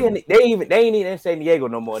 Mm-hmm. They ain't even in San Diego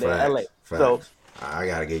no more. They're in LA. So I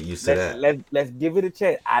gotta get used to that. Let's give it a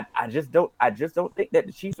chance. I just don't think that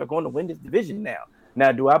the Chiefs are going to win this division now.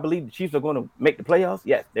 Now, do I believe the Chiefs are going to make the playoffs?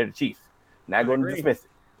 Yes, they're the Chiefs. Not going to dismiss it.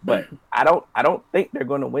 But I don't think they're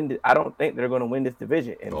going to win. I don't think they're going to win this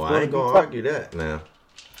division. And I ain't going to argue that now.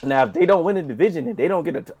 Now, if they don't win the division and they don't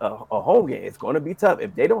get a home game, it's going to be tough.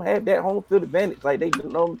 If they don't have that home field advantage like they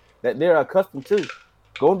know that they're accustomed to, it's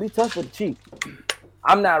going to be tough for the Chiefs.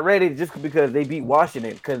 I'm not ready just because they beat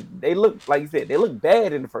Washington, because they look, like you said, they look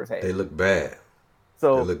bad in the first half. They look bad.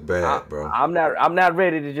 So they look bad, bro. I'm not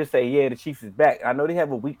ready to just say, yeah, the Chiefs is back. I know they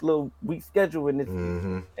have a weak schedule in this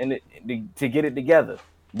to get it together,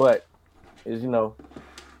 but does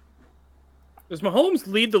Mahomes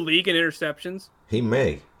lead the league in interceptions? He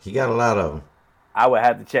may. He got a lot of them. I would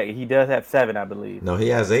have to check. He does have 7, I believe. No, he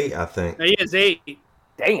has 8, I think. No, he has 8.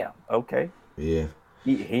 Damn. Okay. Yeah.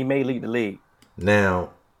 He may lead the league. Now,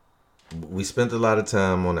 we spent a lot of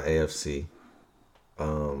time on the AFC.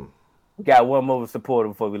 We got one more supporter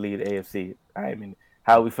before we leave the AFC.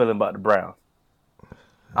 How are we feeling about the Browns?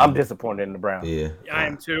 I'm disappointed in the Browns. Yeah. I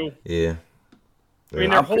am too. Yeah. I mean,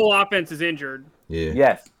 their whole offense is injured. Yeah.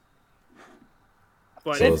 Yes.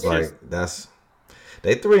 But so it's like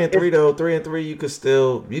they 3-3 though. 3-3, you could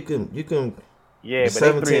still you can. Yeah, but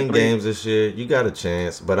 17 games this year, you got a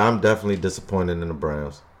chance. But I'm definitely disappointed in the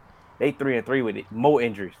Browns. They 3-3 with more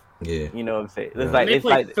injuries. Yeah. You know what I'm saying? They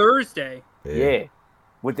play Thursday. Yeah.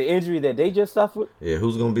 With the injury that they just suffered. Yeah,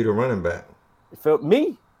 who's gonna be the running back? It felt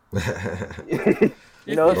me.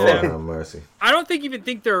 You know what I'm saying? Lord have mercy. I don't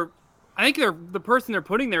think they're. I think the person they're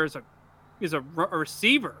putting there is a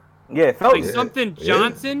receiver. Yeah, something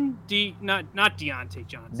Johnson. Not Deontay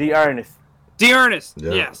Johnson. D'Ernest.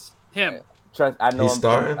 Yeah. Yes, him. Trust. I know he's him.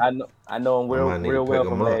 starting. I know him real well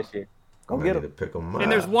from last year. Go get him. Pick him up.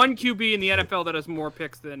 And there's one QB in the NFL that has more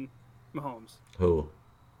picks than Mahomes. Who?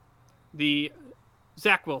 The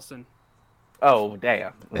Zach Wilson. Oh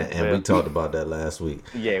damn! And we talked about that last week.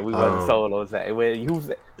 Yeah, we wasn't sold on Zach.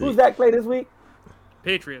 Who's Zach play this week?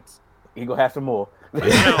 Patriots. He gonna have some more.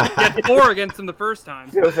 Get 4 against him the first time.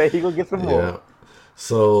 You know what I'm saying? He gonna get some more. Yeah.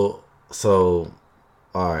 So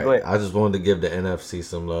all right. I just wanted to give the NFC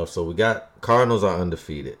some love. So we got Cardinals are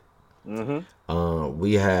undefeated. Mm-hmm.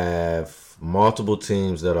 We have multiple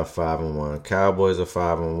teams that are 5-1. Cowboys are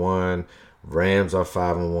 5-1. Rams are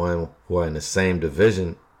 5-1, who are in the same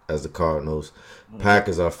division as the Cardinals.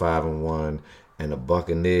 Packers are 5-1, and the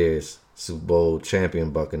Buccaneers Super Bowl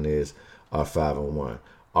champion Buccaneers are 5-1.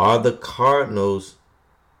 Are the Cardinals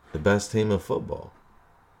the best team in football?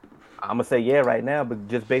 I'm gonna say yeah right now, but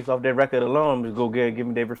just based off their record alone, just go give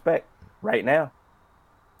them their respect right now.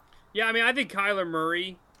 Yeah, I mean, I think Kyler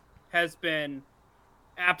Murray has been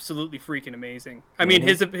absolutely freaking amazing. I mean,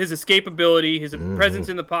 his escapability, his presence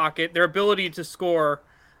in the pocket, their ability to score.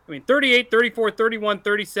 I mean, 38, 34, 31,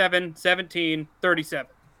 37, 17,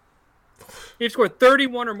 37. He's scored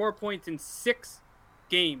 31 or more points in 5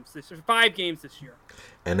 games this year.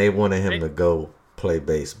 And they wanted him to go play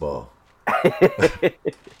baseball.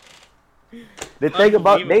 The thing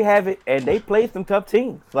about they have it, and they played some tough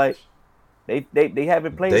teams. Like they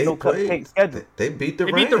haven't played no cupcake schedule. They beat the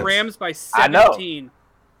Rams. They beat the Rams by 17.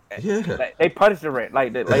 Yeah, like, they punished the Rams.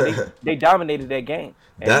 Like they dominated that game.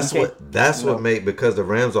 That's what made, because the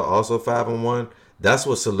Rams are also 5-1. That's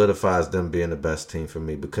what solidifies them being the best team for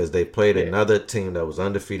me, because they played another team that was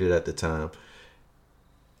undefeated at the time,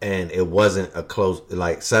 and it wasn't a close.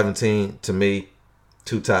 Like 17 to me.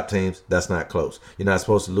 2 top teams, that's not close. You're not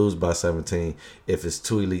supposed to lose by 17 if it's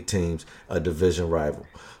 2 elite teams, a division rival.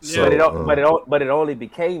 Yeah. So, but it only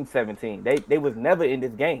became 17. They was never in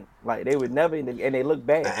this game. Like they was never in the, and they look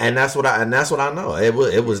bad. And that's what I know.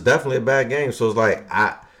 It was definitely a bad game. So it's like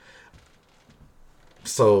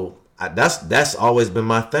that's always been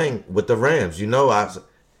my thing with the Rams. You know,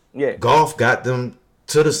 Goff got them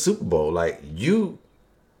to the Super Bowl. Like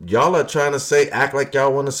y'all are trying to act like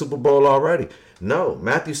y'all won the Super Bowl already. No,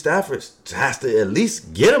 Matthew Stafford has to at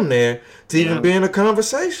least get him there to even be in a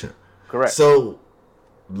conversation. Correct. So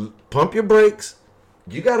pump your brakes.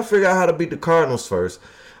 You got to figure out how to beat the Cardinals first.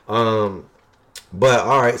 But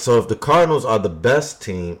all right, so if the Cardinals are the best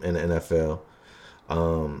team in the NFL,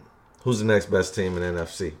 who's the next best team in the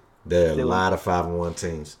NFC? There are a lot of 5-1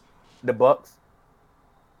 teams. The Bucks.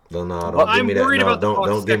 No, don't give me that. No,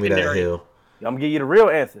 don't give me that hill. I'm gonna give you the real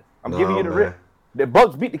answer. I'm giving you the real. The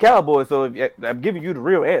Bucks beat the Cowboys, so I'm giving you the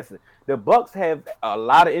real answer. The Bucks have a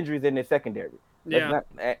lot of injuries in their secondary. Yeah.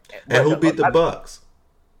 And who beat the Bucks?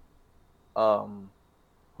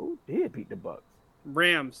 Who did beat the Bucks?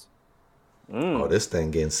 Rams. Oh, this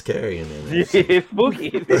thing getting scary in there. It's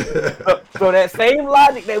spooky. So that same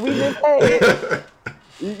logic that we just had,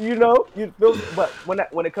 but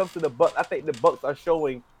when it comes to the Bucks, I think the Bucks are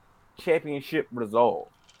showing championship resolve.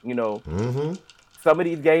 Some of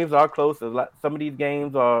these games are close. Some of these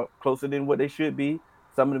games are closer than what they should be.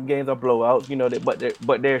 Some of them games are blowouts.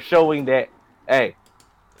 But they're showing that, hey,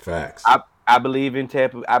 facts. I believe in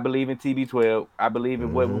Tampa. I believe in TB12. I believe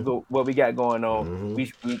in what we got going on.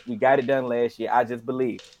 We got it done last year. I just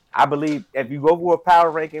believe. I believe if you go for a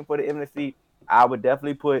power ranking for the NFC, I would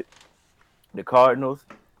definitely put the Cardinals,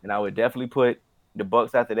 and I would definitely put the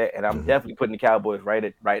Bucks after that, and I'm definitely putting the Cowboys right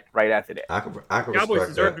after that. I can Cowboys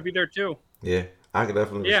deserve to be there too. Yeah, I can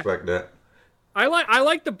definitely respect that. I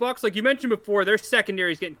like the Bucks, like you mentioned before. Their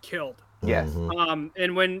secondary is getting killed. Yes.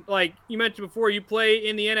 And when, like you mentioned before, you play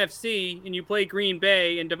in the NFC and you play Green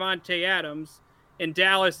Bay and Devontae Adams and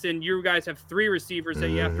Dallas, and you guys have 3 receivers that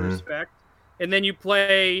you have to respect. And then you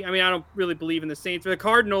play, I don't really believe in the Saints, but the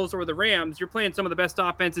Cardinals or the Rams, you're playing some of the best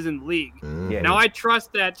offenses in the league. Yeah. Now, I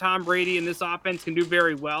trust that Tom Brady and this offense can do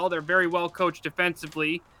very well. They're very well coached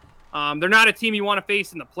defensively. They're not a team you want to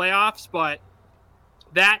face in the playoffs, but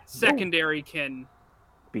that secondary can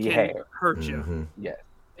hurt you. Yes.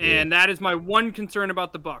 And that is my one concern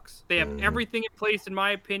about the Bucks. They have everything in place, in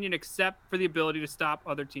my opinion, except for the ability to stop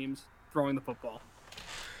other teams throwing the football.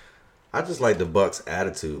 I just like the Bucks'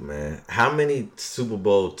 attitude, man. How many Super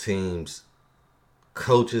Bowl teams,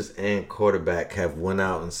 coaches and quarterback have went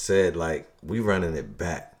out and said, like, we running it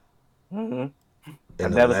back?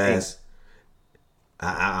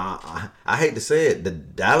 I hate to say it, the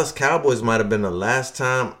Dallas Cowboys might have been the last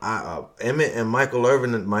time. Emmett and Michael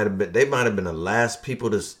Irvin might have been the last people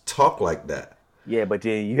to talk like that. Yeah, but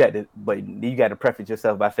then you got to preface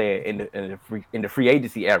yourself by saying in the free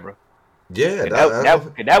agency era. Yeah,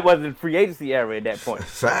 that wasn't free agency era at that point.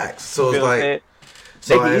 Facts. So it's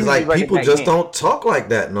like people just don't talk like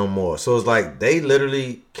that no more. So it's like they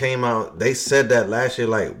literally came out. They said that last year,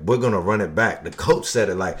 like, we're gonna run it back. The coach said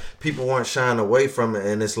it. Like, people weren't shying away from it,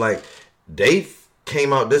 and it's like they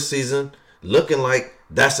came out this season looking like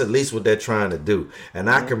that's at least what they're trying to do. And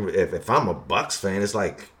I can, if I'm a Bucks fan, it's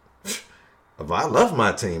like, if I love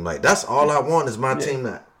my team, like, that's all I want is my team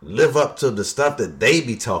to live up to the stuff that they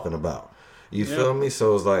be talking about. You feel me?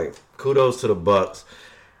 So it's like, kudos to the Bucks.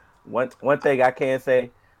 One thing I can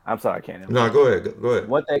say, I'm sorry, Ken. No, go ahead.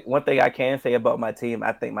 One thing I can say about my team,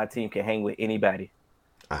 I think my team can hang with anybody.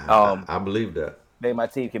 I believe that. I think my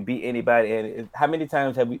team can beat anybody. And how many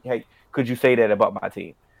times could you say that about my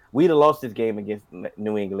team? We'd have lost this game against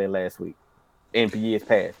New England last week in years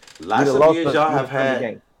past. Lots of years y'all have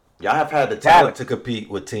had. Y'all have had the talent to compete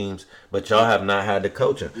with teams, but y'all have not had the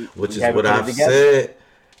coaching, which is what I've said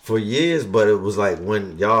for years. But it was like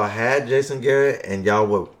when y'all had Jason Garrett and y'all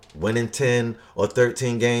were winning 10 or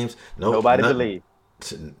 13 games. Nobody believed.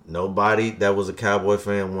 Nobody that was a Cowboy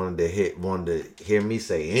fan wanted to hear me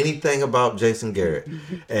say anything about Jason Garrett.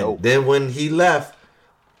 And then when he left,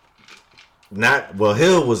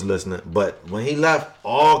 Hill was listening, but when he left,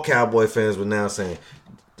 all Cowboy fans were now saying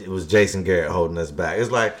it was Jason Garrett holding us back.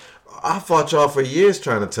 It's like, I fought y'all for years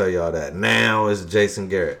trying to tell y'all that. Now it's Jason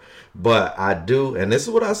Garrett. But I do, and this is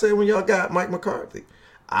what I said when y'all got Mike McCarthy.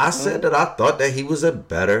 I said that I thought that he was a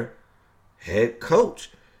better head coach.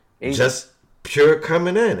 Just pure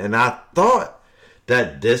coming in. And I thought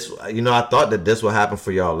that this would happen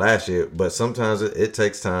for y'all last year. But sometimes it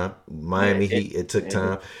takes time. Miami Heat, it took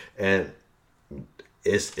time. And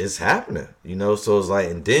it's happening, so it's like,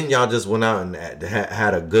 and then y'all just went out and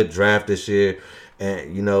had a good draft this year,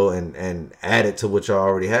 and and added to what y'all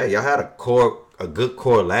already had. Y'all had a good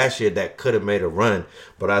core last year that could have made a run,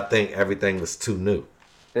 but I think everything was too new.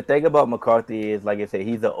 The thing about McCarthy is, like I said,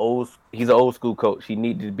 he's an old school coach. He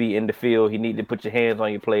needed to be in the field. He needed to put your hands on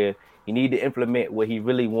your players. He needed to implement what he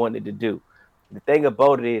really wanted to do. The thing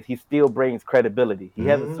about it is, he still brings credibility. He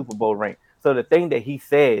has a Super Bowl ring. So the thing that he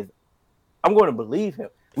says, I'm going to believe him.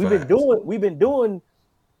 We've been doing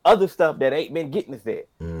other stuff that ain't been getting us there.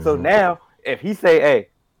 So now, if he say, "Hey,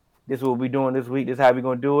 this is what we doing this week. This is how we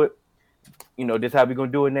gonna do it. This is how we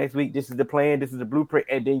gonna do it next week. This is the plan. This is the blueprint,"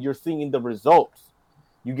 and then you're seeing the results,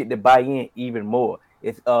 you get to buy in even more.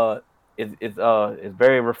 It's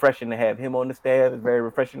very refreshing to have him on the staff. It's very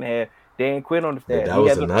refreshing to have Dan Quinn on the staff. That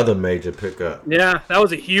was another major pickup. Yeah, that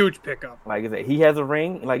was a huge pickup. Like I said, he has a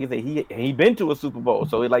ring. Like I said, he been to a Super Bowl.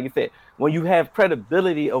 So like you said, when you have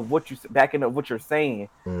credibility of what you backing up what you're saying,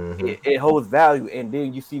 it holds value, and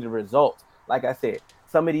then you see the results. Like I said,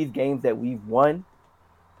 some of these games that we've won,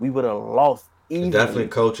 we would have lost easily. Definitely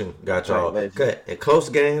coaching got y'all. Okay, in close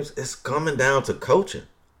games, it's coming down to coaching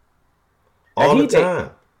all the time.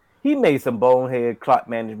 He made some bonehead clock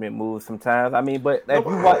management moves sometimes. I mean, but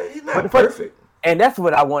he's not perfect. And that's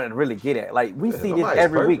what I wanted to really get at. Like, we see this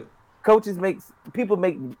every week. Coaches make,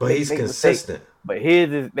 but he's consistent. Mistakes. But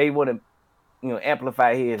his is, they want to,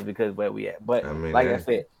 amplify his because where we at. But I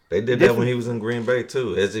said, they did that when he was in Green Bay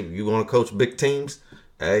too. As if you want to coach big teams,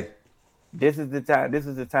 hey. This is the time. This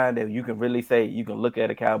is the time that you can really say, you can look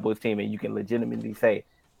at a Cowboys team and you can legitimately say,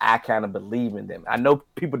 I kind of believe in them. I know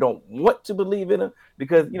people don't want to believe in them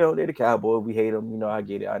because, they're the Cowboys. We hate them. I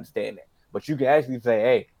get it. I understand that. But you can actually say,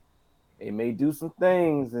 hey, they may do some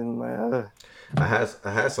things. And I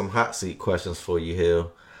had some hot seat questions for you,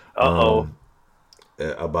 Hill.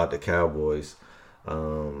 About the Cowboys.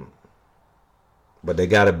 But they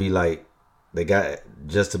got to be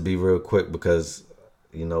just to be real quick because,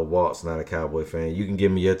 Walt's not a Cowboy fan. You can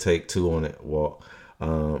give me your take, too, on it, Walt.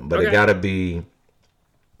 But it got to be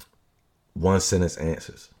one sentence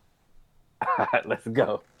answers. Let's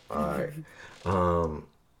go. All right.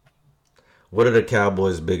 What are the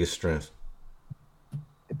Cowboys' biggest strengths?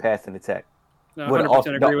 The passing attack. No,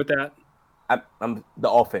 100% agree with that. I'm the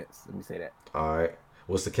offense. Let me say that. All right.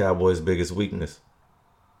 What's the Cowboys' biggest weakness?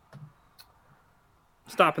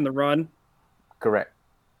 Stopping the run. Correct.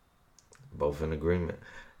 Both in agreement.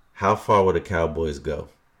 How far will the Cowboys go?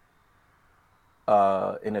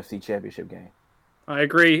 NFC Championship game. I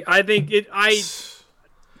agree. I think it.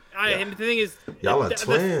 And the thing is, y'all are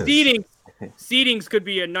twins. Seedings could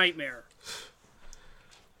be a nightmare.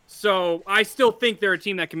 So I still think they're a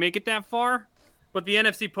team that can make it that far, but the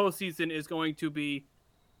NFC postseason is going to be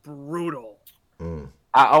brutal.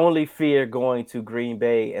 I only fear going to Green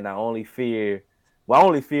Bay, and I only fear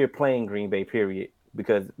playing Green Bay. Period,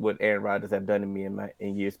 because what Aaron Rodgers have done to me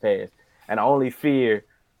in years past, and I only fear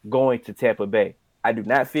going to Tampa Bay. I do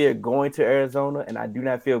not fear going to Arizona, and I do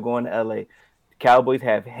not fear going to LA. The Cowboys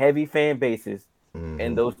have heavy fan bases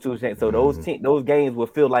in those two things. So those games will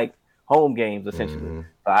feel like home games, essentially.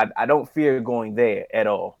 So I don't fear going there at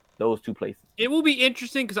all, those two places. It will be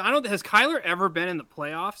interesting because has Kyler ever been in the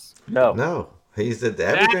playoffs? No.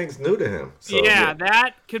 Everything's new to him. So,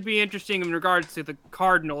 that could be interesting in regards to the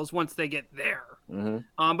Cardinals once they get there.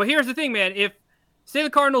 But here's the thing, man. Say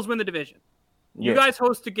the Cardinals win the division. You guys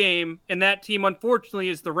host a game, and that team, unfortunately,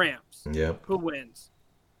 is the Rams. Yep. Who wins?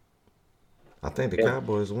 I think the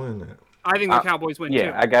Cowboys win that. I think the Cowboys win, too.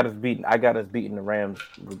 Yeah, I got us beating the Rams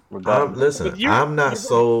regardless. I'm not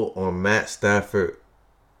sold on Matt Stafford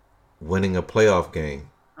winning a playoff game.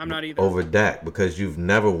 I'm not either. Over Dak because you've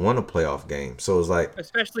never won a playoff game. So it's like...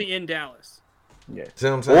 Especially in Dallas. Yeah. See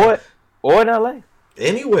what I'm saying? Or in LA.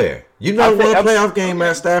 Anywhere. You know one playoff game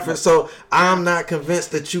at Stafford, so I'm not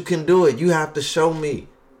convinced that you can do it. You have to show me.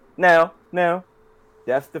 Now,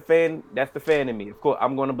 that's the fan in me. Of course,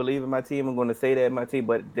 I'm going to believe in my team. I'm going to say that in my team,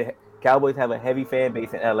 but the Cowboys have a heavy fan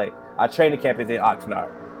base in LA. Our training camp is in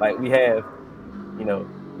Oxnard. Like we have.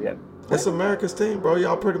 It's America's team, bro.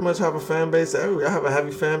 Y'all pretty much have a fan base everywhere. Y'all have a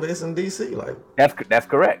heavy fan base in DC. Like that's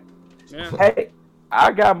correct. Yeah. Hey,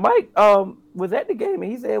 I got Mike was at the game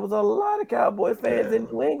and he said it was a lot of Cowboys fans in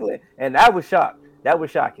New England, and I was shocked. That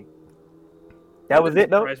was shocking. That was it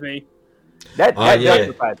though. Surprised me. That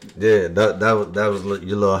justified me. Yeah, that was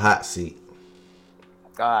your little hot seat.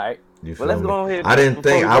 All right. You well, let's go ahead. I didn't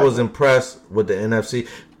think I was impressed with the NFC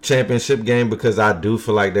Championship game because I do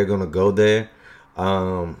feel like they're gonna go there.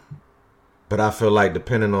 But I feel like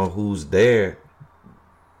depending on who's there,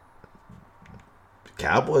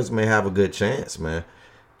 Cowboys may have a good chance, man.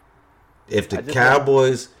 If the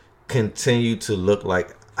Cowboys continue to look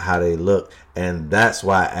like how they look, and that's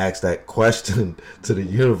why I asked that question to the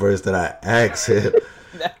universe that I asked him,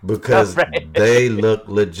 because they look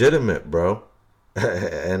legitimate, bro.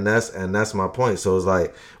 and that's my point. So it's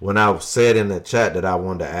like when I said in the chat that I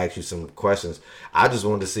wanted to ask you some questions, I just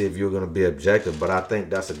wanted to see if you were going to be objective, but I think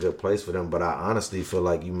that's a good place for them. But I honestly feel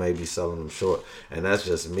like you may be selling them short, and that's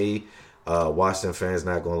just me. Washington fans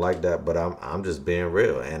not going to like that, but I'm just being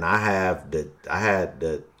real. And I had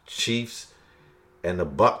the Chiefs and the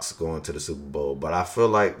Bucks going to the Super Bowl, but I feel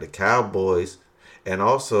like the Cowboys and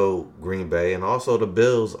also Green Bay and also the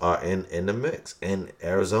Bills are in the mix. And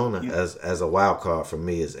Arizona as a wild card for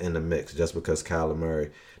me is in the mix just because Kyler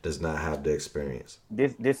Murray does not have the experience.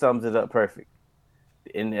 This sums it up perfect.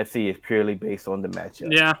 The NFC is purely based on the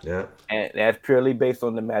matchup. Yeah. And that's purely based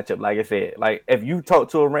on the matchup. Like I said, like if you talk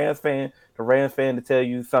to a Rams fan, the Rams fan to tell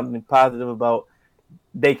you something positive about,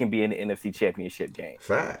 they can be in the NFC Championship game.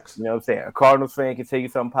 Facts. You know what I'm saying? A Cardinals fan can tell you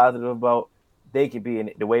something positive about, they can be in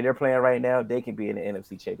the way they're playing right now. They can be in the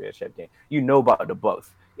NFC Championship game. You know about the Bucks.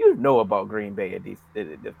 You know about Green Bay at this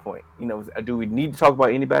point. You know, do we need to talk about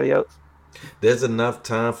anybody else? There's enough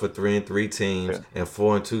time for 3-3 teams and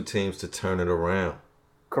 4-2 teams to turn it around.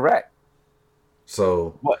 Correct.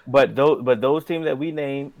 So, but those teams that we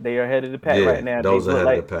named, they are ahead of the pack right now. Those are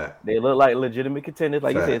ahead of the pack. They look like legitimate contenders.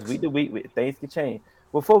 Like you said, it's week to week. Things can change.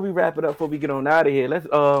 Before we wrap it up, before we get on out of here, let's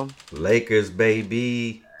Lakers,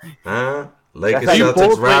 baby, huh? Lakers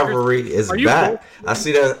Celtics rivalry is back. I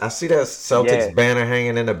see that Celtics banner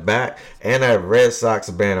hanging in the back and that Red Sox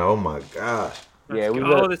banner. Oh my gosh.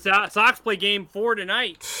 The Sox play game 4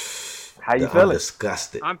 tonight. How you feeling? I'm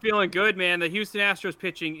disgusted. I'm feeling good, man. The Houston Astros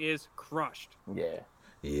pitching is crushed.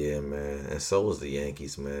 Yeah, man. And so was the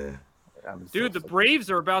Yankees, man. Dude, the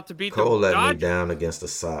Braves are about to beat Cole the let Dodgers. me down against the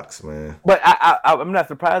Sox, man. But I'm not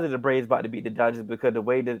surprised that the Braves about to beat the Dodgers because the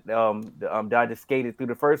way that the Dodgers skated through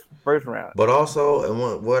the first round. But also,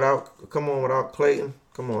 and without Clayton,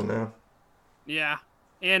 come on now. Yeah,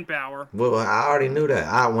 and Bauer. Well, I already knew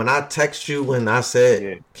that. When I text you when I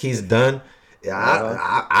said he's done,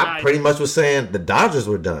 I pretty much was saying the Dodgers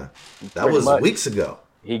were done. That was weeks ago.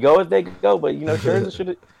 He go as they go, but you know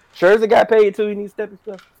Scherzer got paid too. He needs to step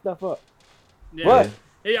his stuff up. Yeah.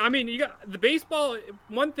 But I mean, you got the baseball.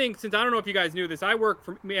 One thing, since I don't know if you guys knew this, I work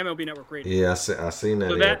for MLB Network Radio. Yeah, I seen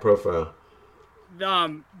that in your profile.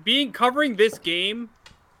 Covering this game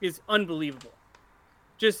is unbelievable.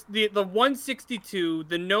 Just the 162,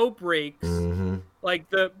 the no breaks, like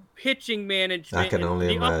the pitching management, I can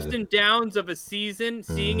only imagine. Ups and downs of a season,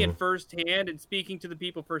 seeing it firsthand and speaking to the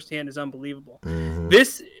people firsthand is unbelievable.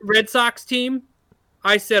 This Red Sox team,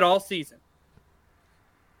 I said all season,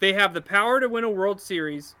 they have the power to win a World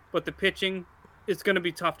Series, but the pitching is going to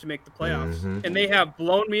be tough to make the playoffs. And they have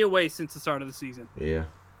blown me away since the start of the season. Yeah,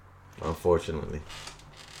 unfortunately.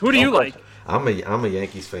 Who do you like? I'm a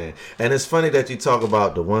Yankees fan. And it's funny that you talk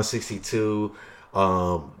about the 162,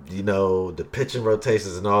 the pitching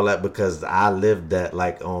rotations and all that, because I lived that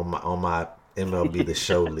like on my MLB The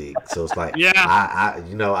Show league. So it's like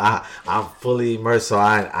I'm fully immersed, so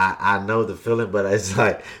I know the feeling, but it's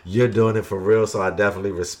like you're doing it for real, so I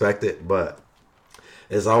definitely respect it. But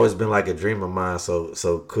it's always been like a dream of mine,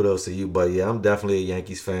 so kudos to you. But yeah, I'm definitely a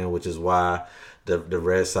Yankees fan, which is why the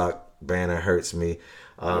Red Sox banner hurts me.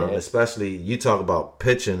 Especially you talk about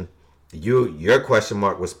pitching. Your question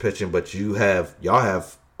mark was pitching, but y'all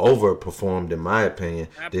have overperformed in my opinion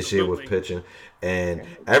this year with pitching. And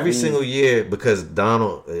every single year, because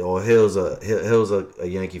Donald or Hill's a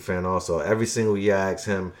Yankee fan also, every single year I ask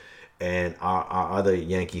him and our other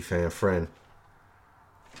Yankee fan friend,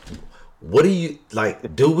 what do you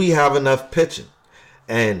like? Do we have enough pitching?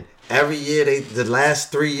 And Every year, the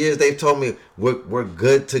last 3 years, they've told me we're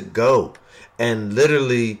good to go. And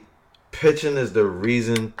literally, pitching is the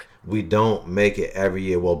reason we don't make it every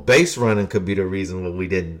year. Well, base running could be the reason why we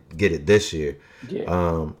didn't get it this year.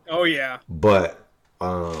 Yeah. But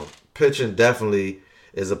pitching definitely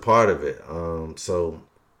is a part of it. So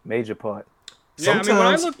major part.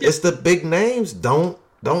 Sometimes it's the big names don't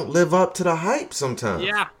live up to the hype sometimes.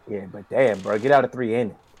 Yeah. Yeah, but damn, bro, get out of 3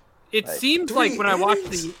 innings. It seems like when I watched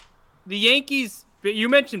the Yankees, you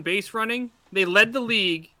mentioned base running, they led the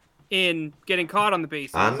league in getting caught on the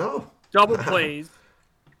bases. I know. Double plays.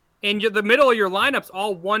 And the middle of your lineup's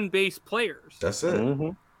all one base players. That's it. Mm-hmm.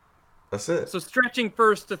 That's it. So stretching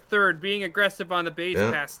first to third, being aggressive on the base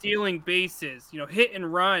pass, stealing bases, hit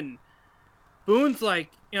and run. Boone's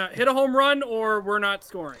like, hit a home run or we're not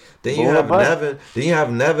scoring. Then you have Nevin. Then you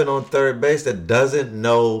have Nevin on third base that doesn't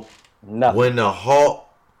know when to halt,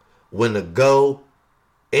 when to go,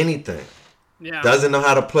 anything. Yeah. Doesn't know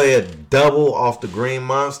how to play a double off the green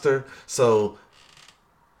monster. So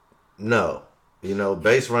no.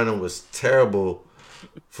 Base running was terrible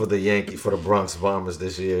for the Bronx Bombers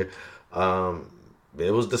this year.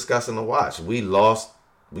 It was disgusting to watch. We lost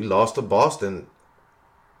to Boston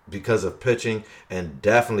because of pitching, and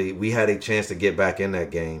definitely we had a chance to get back in that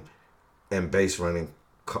game, and base running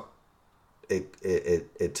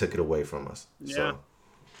it took it away from us. Yeah. So.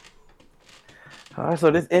 All right,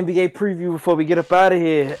 so this NBA preview before we get up out of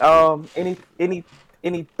here.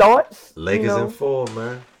 Any thoughts? Lakers in 4,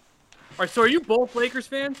 man. All right, so are you both Lakers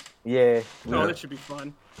fans? Yeah. Oh, this should be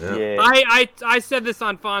fun. Yeah. I said this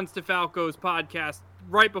on Fonz DeFalco's podcast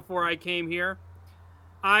right before I came here.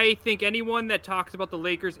 I think anyone that talks about the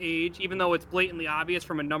Lakers' age, even though it's blatantly obvious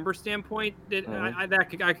from a number standpoint, I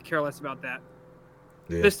could care less about that.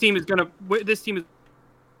 Yeah. This team is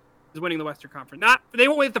winning the Western Conference. They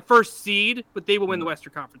won't win the first seed, but they will win the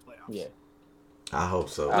Western Conference playoffs. Yeah. I hope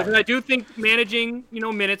so. Because I do think managing,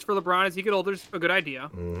 minutes for LeBron as he gets older is a good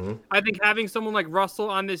idea. Mm-hmm. I think having someone like Russell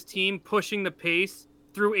on this team pushing the pace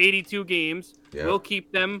through 82 games will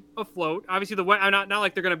keep them afloat. Obviously, not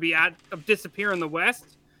like they're going to be disappear in the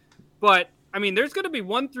West, but I mean, there's going to be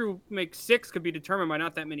 1 through 6 could be determined by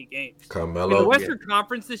not that many games. Carmelo, the Western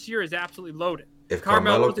Conference this year is absolutely loaded. If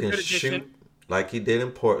Carmelo's Carmelo can shoot like he did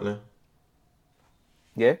in Portland,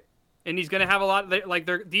 yeah. And he's going to have a lot, like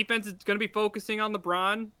their defense is going to be focusing on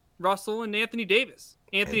LeBron, Russell, and Anthony Davis.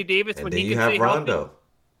 Davis, when he can stay healthy.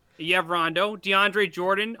 You have Rondo. DeAndre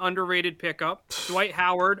Jordan, underrated pickup. Dwight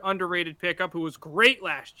Howard, underrated pickup, who was great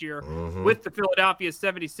last year with the Philadelphia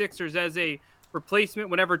 76ers as a replacement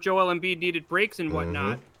whenever Joel Embiid needed breaks and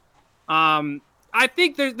whatnot. I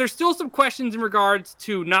think there's still some questions in regards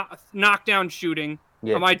to knockdown shooting.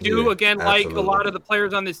 Yeah. I do, absolutely. like a lot of the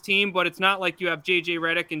players on this team, but it's not like you have J.J.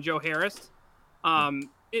 Redick and Joe Harris.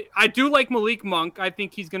 I do like Malik Monk. I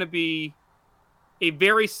think he's going to be a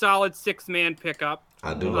very solid 6-man pickup.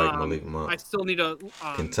 I do like Malik Monk. I still need a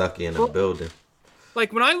Kentucky in the building.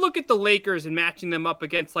 Like when I look at the Lakers and matching them up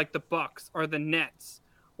against like the Bucks or the Nets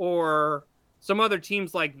or some other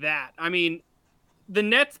teams like that. I mean, the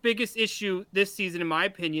Nets' biggest issue this season, in my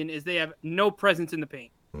opinion, is they have no presence in the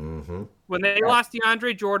paint. Mm-hmm. When they lost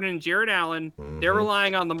DeAndre Jordan and Jared Allen, they're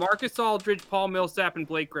relying on LaMarcus Aldridge, Paul Millsap, and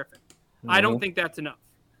Blake Griffin. I don't think that's enough.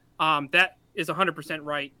 That is 100%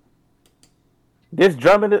 right. This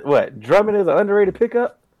Drummond is what? Drummond is an underrated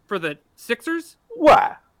pickup? For the Sixers?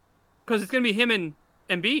 Why? Because it's going to be him and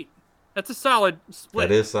Embiid. That's a solid split.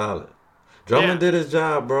 That is solid. Drummond did his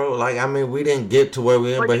job, bro. Like, I mean, we didn't get to where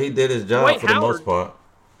we in, but he did his job the most part.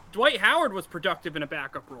 Dwight Howard was productive in a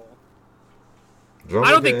backup role. Drummond,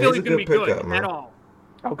 I don't think Philly's going to be good man. at all.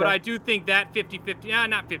 Okay. But I do think that 50-50,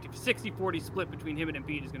 not 50, 60-40 split between him and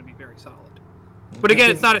Embiid is going to be very solid. But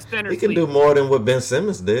again, it's not a center. He can do more than what Ben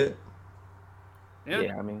Simmons did.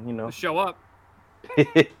 Yeah, I mean, To show up.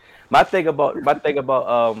 my thing about what?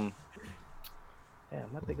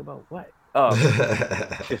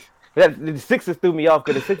 The Sixers threw me off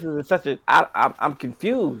because the Sixers is such a. I'm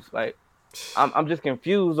confused. Like, I'm just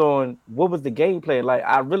confused on what was the gameplay. Like,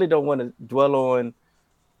 I really don't want to dwell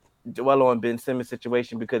on Ben Simmons'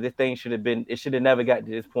 situation because this thing should have never got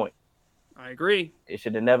to this point. I agree. It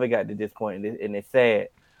should have never got to this point, and it's sad.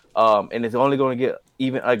 And it's only going to get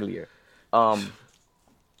even uglier.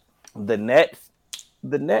 The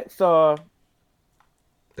Nets are.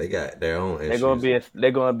 They got their own issues.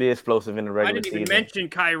 They're gonna be explosive in the regular season. I didn't even mention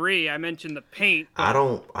Kyrie. I mentioned the paint.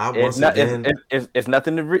 It's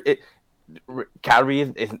nothing to.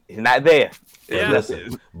 Kyrie is not there.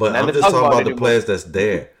 Listen, but I'm just talking about the players that's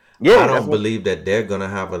there. Yeah, I don't believe that they're gonna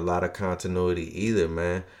have a lot of continuity either,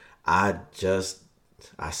 man. I just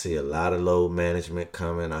I see a lot of load management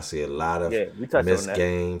coming. I see a lot of we touched missed on that.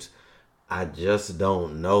 games. I just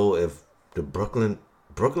don't know if the Brooklyn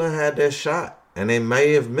had their shot, and they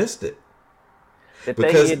may have missed it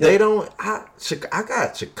because they don't. I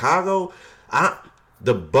got Chicago.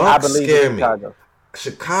 The Bucks scare me.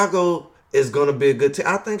 Chicago is going to be a good team.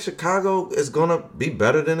 I think Chicago is going to be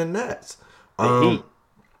better than the Nets.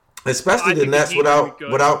 Especially the Nets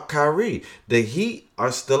without Kyrie. The Heat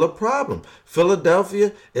are still a problem.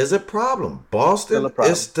 Philadelphia is a problem. Boston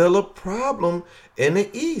is still a problem in the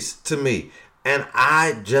East to me. And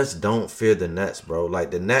I just don't fear the Nets, bro.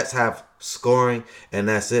 Like, the Nets have scoring, and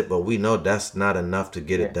that's it. But we know that's not enough to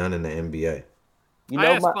get it done in the NBA. I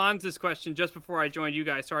asked Fonz this question just before I joined you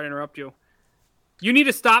guys. Sorry to interrupt you. You need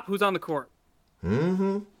to stop who's on the court.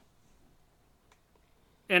 Mm-hmm.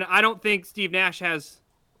 And I don't think Steve Nash has...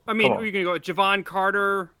 I mean, you're going to go with Javon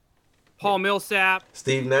Carter, Paul Millsap.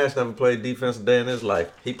 Steve Nash never played defense a day in his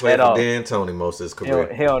life. He played for D'Antoni most of his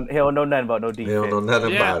career. He don't know nothing about no defense. He don't know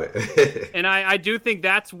nothing about it. And I do think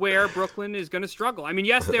that's where Brooklyn is going to struggle. I mean,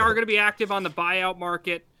 yes, they are going to be active on the buyout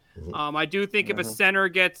market. I do think if a center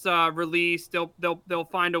gets released, they'll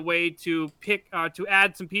find a way to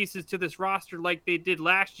add some pieces to this roster like they did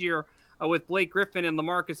last year with Blake Griffin and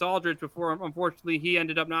LaMarcus Aldridge before, unfortunately, he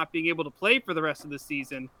ended up not being able to play for the rest of the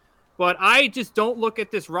season. But I just don't look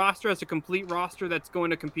at this roster as a complete roster that's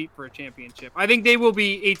going to compete for a championship. I think they will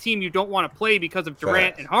be a team you don't want to play because of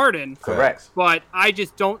Durant and Harden. Correct. But I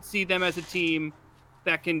just don't see them as a team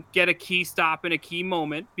that can get a key stop in a key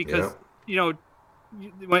moment because, you're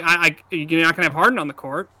not going to have Harden on the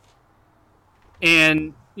court.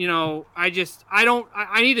 And, I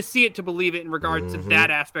need to see it to believe it in regards to that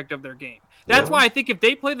aspect of their game. That's why I think if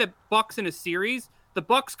they play the Bucks in a series, the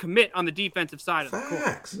Bucks commit on the defensive side of the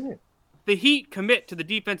court. The Heat commit to the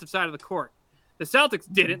defensive side of the court. The Celtics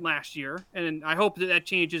didn't last year, and I hope that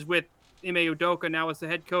changes with Ime Udoka now as the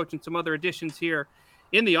head coach and some other additions here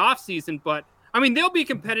in the offseason. But, I mean, they'll be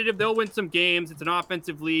competitive. They'll win some games. It's an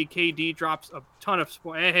offensive league. KD drops a ton of –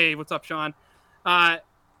 hey, what's up, Sean?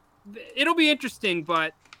 It'll be interesting,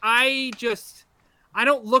 but I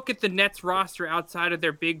don't look at the Nets roster outside of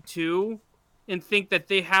their big two and think that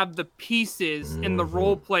they have the pieces and the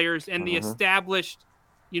role players and the established,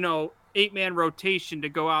 8-man rotation to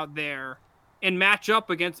go out there and match up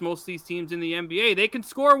against most of these teams in the NBA. They can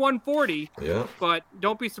score 140, but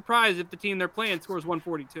don't be surprised if the team they're playing scores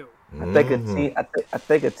 142. I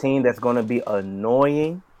think a team that's going to be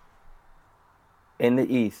annoying in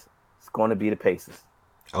the East is going to be the Pacers.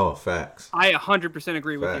 Oh, facts. I 100%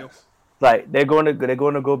 agree with you. Like they're going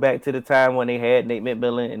to go back to the time when they had Nate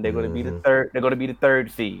McMillan, and they're going to be the third. They're going to be the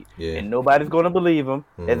third seed, and nobody's going to believe them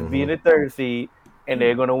as being the third seed, and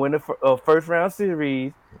they're going to win a first round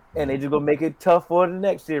series, and they're just going to make it tough for the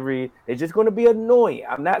next series. They're just going to be annoying.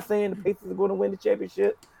 I'm not saying the Pacers are going to win the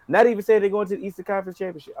championship. Not even saying they're going to the Eastern Conference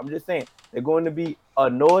Championship. I'm just saying they're going to be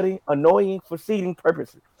annoying for seeding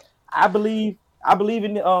purposes. I believe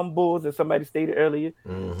in the Bulls, as somebody stated earlier.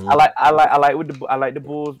 I like the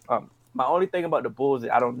Bulls. My only thing about the Bulls is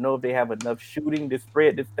I don't know if they have enough shooting to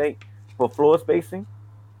spread this thing for floor spacing.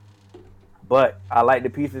 But I like the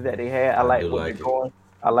pieces that they had. I like what they're doing.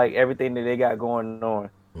 I like everything that they got going on.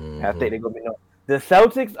 I think they're gonna be known. The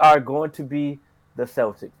Celtics are going to be the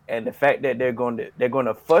Celtics, and the fact that they're going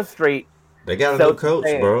to frustrate. They got a new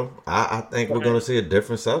coach, bro. I think we're going to see a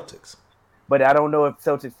different Celtics. But I don't know if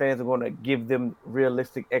Celtics fans are going to give them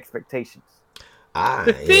realistic expectations.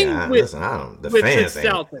 The thing with the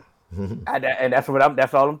Celtics. And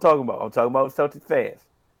that's all I'm talking about. I'm talking about Celtics fans.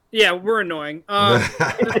 Yeah, we're annoying.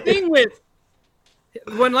 The thing with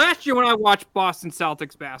last year when I watched Boston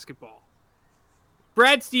Celtics basketball,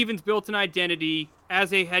 Brad Stevens built an identity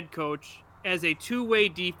as a head coach, as a two-way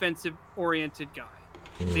defensive-oriented guy.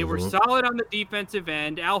 They were solid on the defensive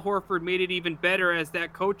end. Al Horford made it even better as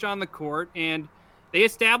that coach on the court, and they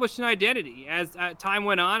established an identity. As time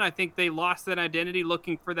went on, I think they lost that identity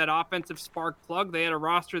looking for that offensive spark plug. They had a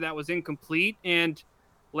roster that was incomplete and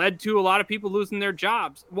led to a lot of people losing their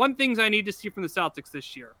jobs. One thing I need to see from the Celtics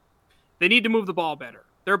this year, they need to move the ball better.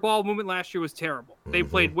 Their ball movement last year was terrible. They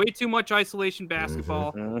played way too much isolation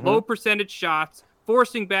basketball, low percentage shots,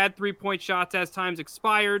 forcing bad three-point shots as times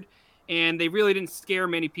expired, and they really didn't scare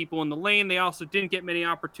many people in the lane. They also didn't get many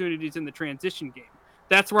opportunities in the transition game.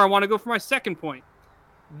 That's where I want to go for my second point.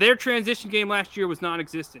 Their transition game last year was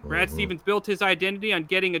non-existent. Brad Stevens built his identity on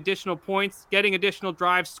getting additional points, getting additional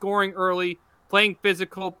drives, scoring early, playing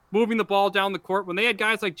physical, moving the ball down the court. When they had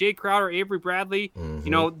guys like Jay Crowder, Avery Bradley,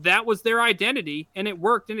 that was their identity, and it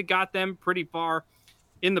worked, and it got them pretty far.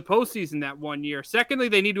 in the postseason that 1 year. Secondly,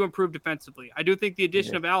 they need to improve defensively. I do think the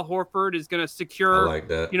addition of Al Horford is going to secure, I like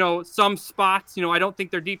that. some spots. I don't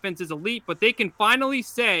think their defense is elite, but they can finally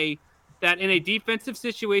say that in a defensive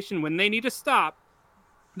situation when they need to stop,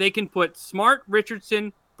 they can put Smart,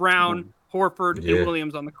 Richardson, Brown, Horford, and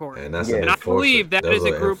Williams on the court. And that's and I believe that is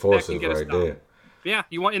a group that can get a stop. Yeah,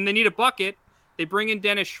 and they need a bucket. They bring in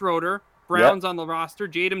Dennis Schroeder. Brown's on the roster.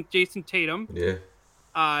 Jason Tatum. Yeah.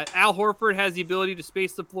 Al Horford has the ability to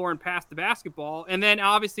space the floor and pass the basketball. And then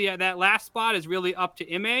obviously that last spot is really up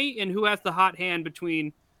to Ime and who has the hot hand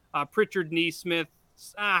between Pritchard, Nesmith.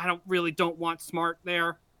 I don't want Smart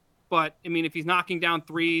there. But, I mean, if he's knocking down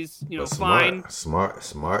threes, fine.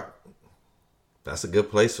 Smart. That's a good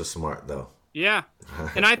place for Smart, though. Yeah.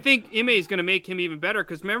 And I think Ime is going to make him even better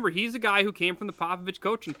because, remember, he's a guy who came from the Popovich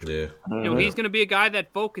coaching tree. Yeah. He's going to be a guy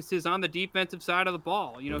that focuses on the defensive side of the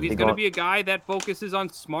ball. He's going to be a guy that focuses on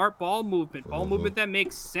smart ball movement that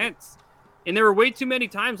makes sense. And there were way too many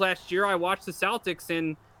times last year I watched the Celtics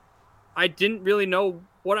and I didn't really know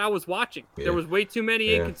what I was watching. Yeah. There was way too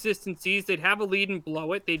many inconsistencies. They'd have a lead and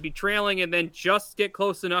blow it. They'd be trailing and then just get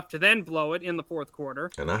close enough to then blow it in the fourth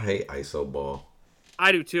quarter. And I hate ISO ball.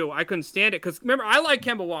 I do too. I couldn't stand it because remember, I like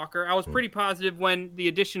Kemba Walker. I was pretty positive when the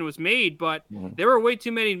addition was made, but there were way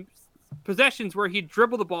too many possessions where he'd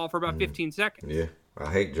dribble the ball for about 15 seconds. Yeah,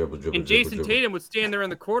 I hate dribble. And Jason Tatum would stand there in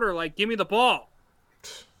the quarter like, give me the ball.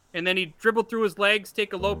 And then he'd dribble through his legs,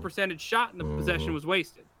 take a low percentage shot, and the possession was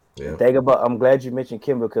wasted. Yeah. I'm glad you mentioned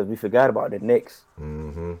Kemba because we forgot about the Knicks.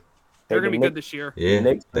 Mm-hmm. They're going to be good this year.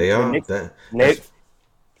 Yeah, they are. Knicks.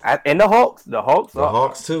 And the Hawks. The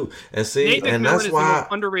Hawks too. And see, Nathan and Miller that's is why the most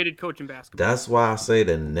underrated coach in basketball. That's why I say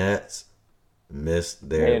the Nets missed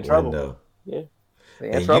their window. Yeah.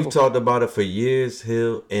 And you've talked about it for years,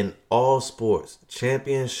 Hill, in all sports.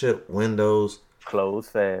 Championship windows close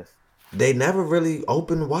fast. They never really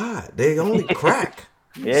open wide. They only crack.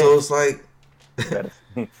 Yeah. So it's like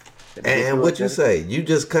and what you say? You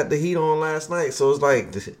just cut the heat on last night, so it's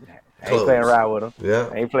like I ain't playing around with them. Yeah.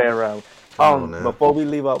 I ain't playing around. Before we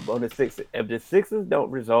leave up on the Sixers, if the Sixers don't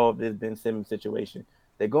resolve this Ben Simmons situation,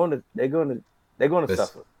 they're going to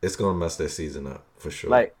suffer. It's going to mess their season up for sure.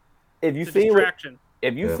 Like if you seen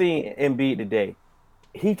Embiid today,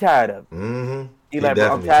 he tired of it. Mm-hmm. He like,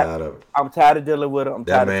 definitely tired of it. I'm tired of dealing with him.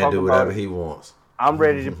 That man do whatever he wants. I'm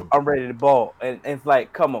ready to ball, and it's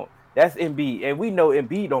like, come on, that's Embiid, and we know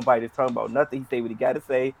Embiid don't bite his tongue about nothing. He say what he got to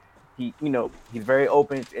say. He's very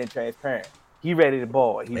open and transparent. He ready to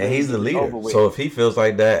ball. He's the leader. So if he feels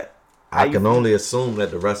like that, I can only assume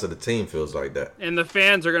that the rest of the team feels like that. And the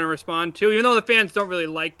fans are going to respond too, even though the fans don't really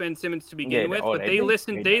like Ben Simmons to begin with. But they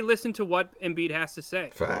listen to what Embiid has to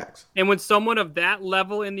say. Facts. And when someone of that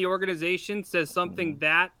level in the organization says something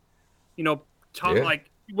that,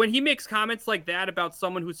 like when he makes comments like that about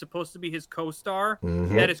someone who's supposed to be his co-star,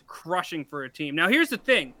 that is crushing for a team. Now, here's the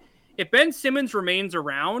thing: if Ben Simmons remains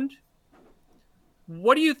around,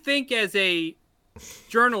 what do you think as a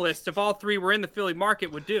journalist, if all three were in the Philly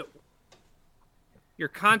market, would do? You're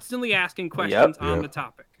constantly asking questions on the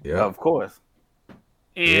topic. Yeah, of course.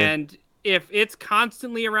 And if it's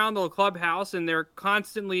constantly around the clubhouse and they're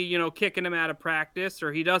constantly, kicking him out of practice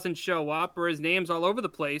or he doesn't show up or his name's all over the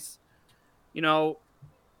place,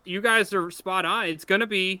 you guys are spot on. It's going to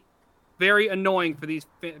be very annoying for these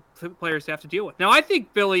players to have to deal with. Now, I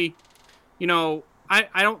think Philly, I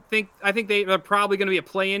think they're probably going to be a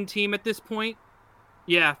play-in team at this point.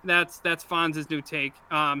 Yeah, that's Fonz's new take.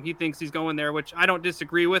 He thinks he's going there, which I don't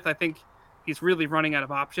disagree with. I think he's really running out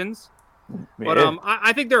of options. But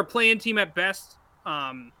I think they're a play-in team at best.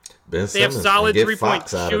 They have solid 3-point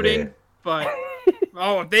shooting, but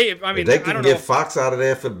if they can get Fox out of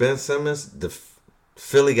there for Ben Simmons,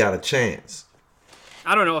 Philly got a chance.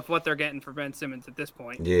 I don't know what they're getting for Ben Simmons at this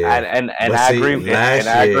point. Yeah, and I agree with that.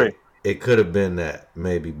 I agree. It could have been that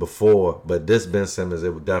maybe before, but this Ben Simmons,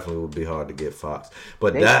 it definitely would be hard to get Fox.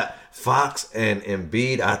 But that Fox and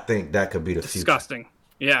Embiid, I think that could be the future. Disgusting.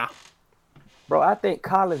 Yeah. Bro, I think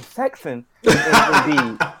Colin Sexton is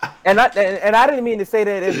Embiid. And I didn't mean to say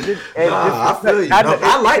that. I feel you.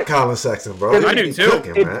 I like Colin Sexton, bro. I do too.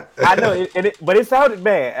 I know, but it sounded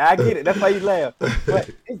bad. I get it. That's why you laugh. But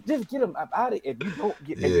just get him up out of it. If you don't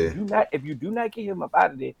get, if you do not get him up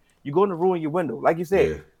out of there, you're going to ruin your window. Like you said.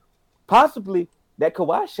 Yeah. Possibly that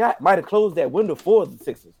Kawhi shot might have closed that window for the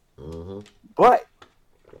Sixers. Mm-hmm. But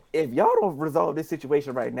if y'all don't resolve this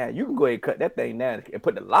situation right now, you can go ahead and cut that thing down and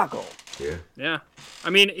put the lock on. Yeah. Yeah. I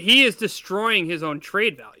mean, he is destroying his own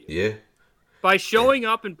trade value. Yeah. By showing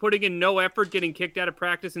up and putting in no effort, getting kicked out of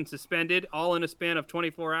practice and suspended, all in a span of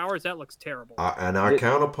 24 hours, that looks terrible. And our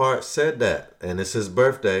counterpart said that, and it's his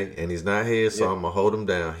birthday, and he's not here, so I'm gonna hold him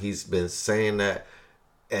down. He's been saying that,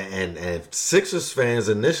 and Sixers fans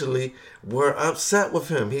initially were upset with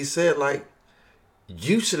him. He said, like,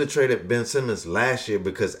 you should have traded Ben Simmons last year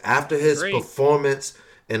because after his performance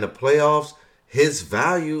in the playoffs, his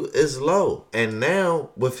value is low. And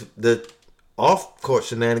now with the off-court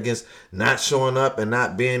shenanigans, not showing up and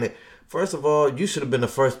not being it, first of all, you should have been the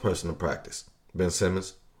first person to practice, Ben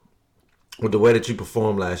Simmons, with the way that you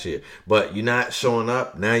performed last year. But you're not showing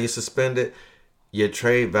up. Now you're suspended. Your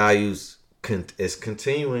trade values is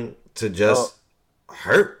continuing to just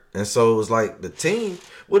hurt. And so it's like the team,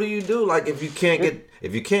 what do you do? Like if you can't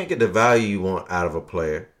get the value you want out of a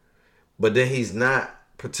player, but then he's not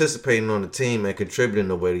participating on the team and contributing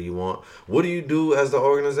the way that you want, what do you do as the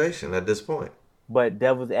organization at this point? But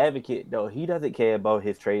devil's advocate, though, he doesn't care about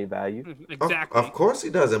his trade value. Exactly. Of course he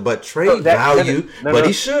doesn't. But trade value,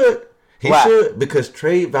 he should. He should, because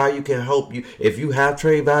trade value can help you. If you have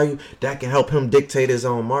trade value, that can help him dictate his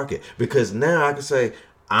own market. Because now I can say,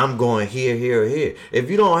 I'm going here, here, or here.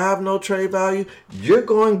 If you don't have no trade value, you're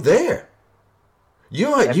going there.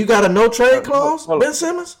 You got a no trade clause, Ben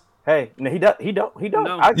Simmons? Hey, no, he don't.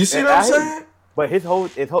 No. You see what I'm saying? But his whole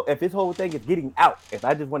thing is getting out. If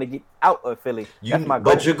I just want to get out of Philly, that's my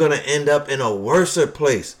goal. But you're gonna end up in a worse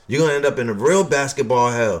place. You're gonna end up in a real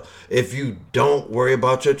basketball hell if you don't worry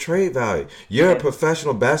about your trade value. You're a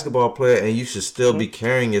professional basketball player, and you should still be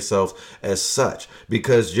carrying yourself as such,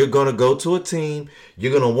 because you're gonna go to a team.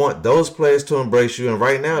 You're gonna want those players to embrace you, and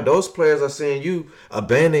right now, those players are seeing you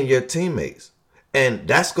abandon your teammates, and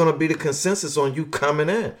that's gonna be the consensus on you coming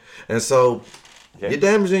in, and so. You're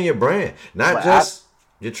damaging your brand, not just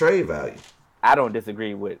your trade value. I don't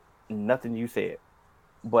disagree with nothing you said,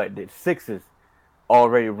 but the Sixers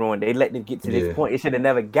already ruined. They let them get to this point. It should have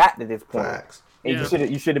never got to this point. Facts. And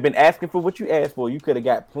you should have been asking for what you asked for. You could have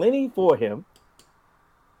got plenty for him,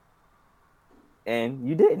 and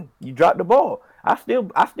you didn't. You dropped the ball. I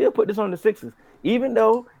still put this on the Sixers, even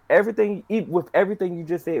though everything you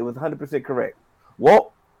just said was 100% correct.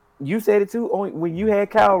 Walt, you said it too when you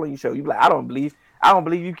had Kyle on your show. You were like, I don't believe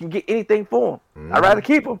you can get anything for him. I'd rather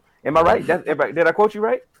keep him. Am I right? Did I quote you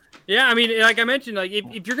right? Yeah, I mean, like I mentioned, like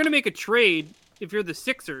if you're gonna make a trade, if you're the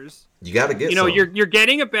Sixers, you got to get. You're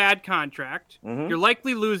getting a bad contract. Mm-hmm. You're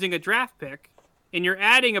likely losing a draft pick, and you're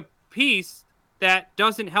adding a piece that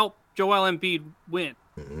doesn't help Joel Embiid win.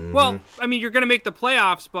 Mm-hmm. Well, I mean, you're gonna make the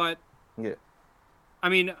playoffs, but I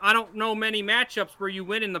mean, I don't know many matchups where you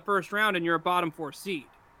win in the first round and you're a bottom 4 seed.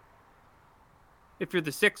 If you're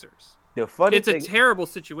the Sixers, it's a terrible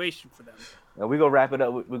situation for them. Now we're gonna wrap it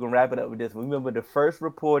up. We're gonna wrap it up with this. Remember, the first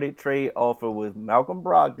reported trade offer was Malcolm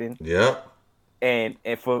Brogdon. Yeah. And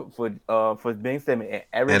for Ben Simmons, and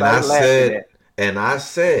everybody laughed at that. And I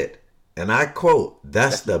said, and I quote,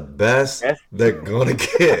 "That's the best they're gonna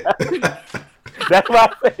get." That's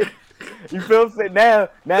what I said. You feel me? Now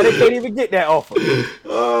they can't even get that offer.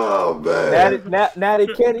 Oh man! Now they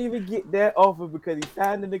can't even get that offer because he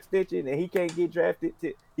signed an extension and he can't get drafted.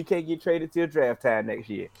 He can't get traded till draft time next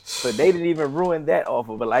year. So they didn't even ruin that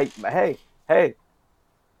offer. But hey,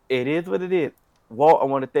 it is what it is. Walt, I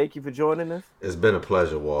want to thank you for joining us. It's been a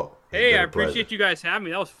pleasure, Walt. Hey, I appreciate you guys having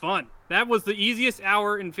me. That was fun. That was the easiest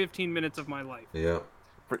hour and 15 minutes of my life. Yeah.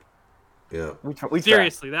 Yeah. We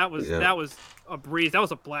seriously, that was a breeze. That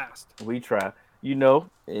was a blast. We try.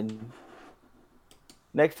 And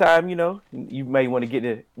next time, you may want to get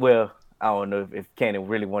it. Well, I don't know if Cannon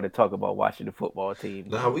really want to talk about Washington football team.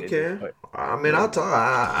 No, we can. But, I mean, I'll talk.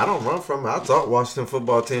 I don't run from it. I'll talk Washington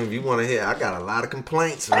football team if you want to hear. I got a lot of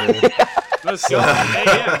complaints, man. Let's go. Hey,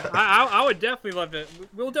 yeah, I would definitely love it.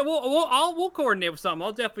 We'll coordinate with something.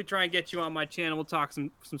 I'll definitely try and get you on my channel. We'll talk some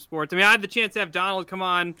sports. I mean, I had the chance to have Donald come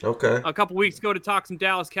on a couple weeks ago to talk some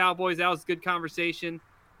Dallas Cowboys. That was a good conversation.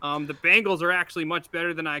 The Bengals are actually much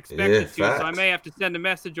better than I expected to, so I may have to send a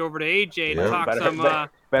message over to AJ to talk some.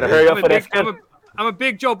 Better hurry up for that. I'm a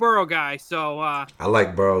big Joe Burrow guy, so I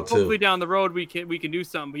like Burrow too. Hopefully down the road we can do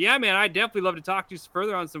something. But yeah, man, I definitely love to talk to you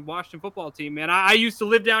further on some Washington football team, man. I used to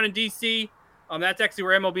live down in DC. That's actually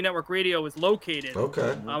where MLB Network Radio is located.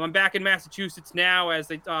 Okay. I'm back in Massachusetts now as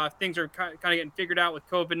things are kind of getting figured out with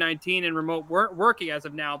COVID-19 and remote working as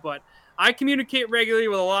of now. But I communicate regularly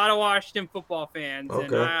with a lot of Washington football fans,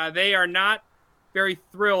 and they are not very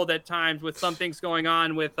thrilled at times with some things going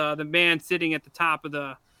on with the man sitting at the top of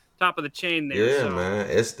the top of the chain there. Yeah, so man,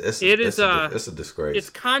 it's a disgrace. It's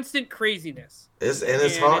constant craziness.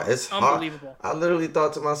 It's hard. It's unbelievable. Hard. I literally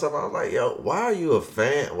thought to myself, I was like, yo, why are you a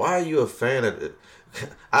fan? Why are you a fan of it?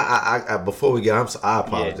 I before we get, I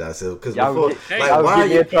apologize because before, why are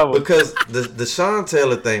you? Because the Sean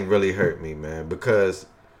Taylor thing really hurt me, man. Because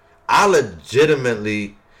I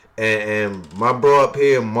legitimately and my bro up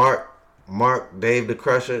here, Mark Dave the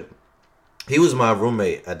Crusher, he was my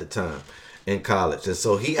roommate at the time in college, and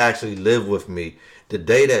so he actually lived with me the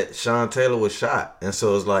day that Sean Taylor was shot, and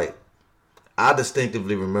so it's like I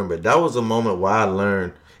distinctively remember that was a moment where I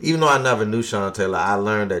learned. Even though I never knew Sean Taylor, I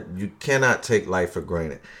learned that you cannot take life for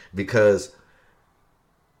granted because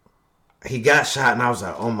he got shot and I was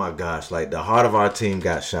like, oh my gosh, like the heart of our team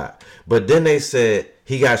got shot. But then they said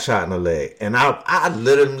he got shot in the leg. And I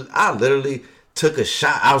literally took a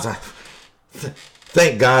shot. I was like,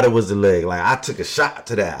 thank God it was the leg. Like I took a shot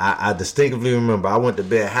to that. I distinctively remember I went to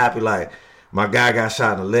bed happy like my guy got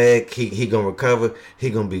shot in the leg. He gonna recover. He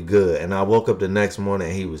gonna be good. And I woke up the next morning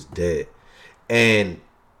and he was dead. And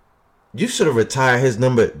you should have retired his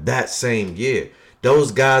number that same year.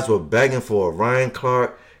 Those guys were begging for it. Ryan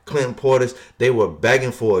Clark, Clinton Portis, they were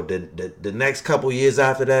begging for it. The next couple years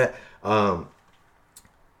after that, LaRon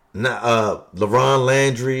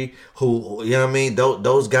Landry, who, you know what I mean?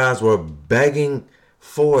 Those guys were begging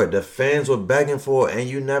for it. The fans were begging for it, and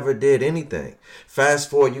you never did anything. Fast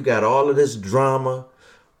forward, you got all of this drama.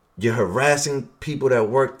 You're harassing people that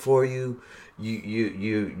work for you.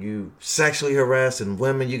 You sexually harassing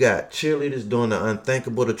women. You got cheerleaders doing the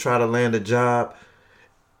unthinkable to try to land a job.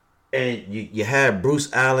 And you had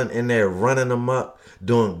Bruce Allen in there running them up,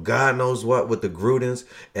 doing God knows what with the Grudens.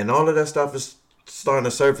 And all of that stuff is starting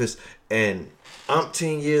to surface. And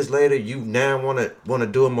umpteen years later, you now want to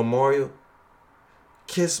do a memorial?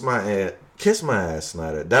 Kiss my ass,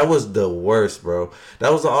 Snyder. That was the worst, bro.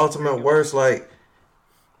 That was the ultimate worst. Like,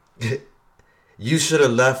 you should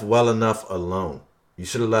have left well enough alone.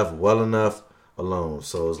 So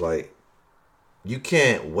it's like, you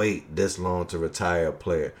can't wait this long to retire a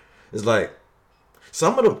player. It's like,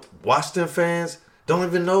 some of the Washington fans don't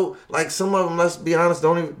even know. Like, some of them, let's be honest,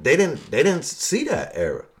 they didn't see that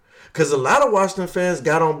era. Because a lot of Washington fans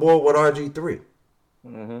got on board with RG3.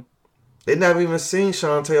 Mm-hmm. They never even seen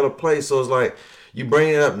Sean Taylor play. So it's like, you bring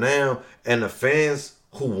it up now, and the fans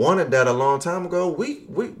who wanted that a long time ago, we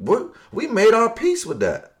made our peace with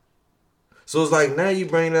that. So it's like now you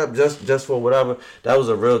bring it up just for whatever. That was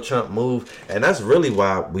a real chump move, and that's really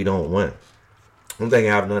why we don't win. I'm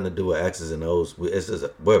thinking I have nothing to do with X's and O's.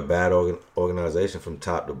 We're a bad organization from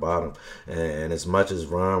top to bottom, and as much as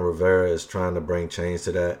Ron Rivera is trying to bring change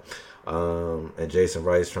to that, and Jason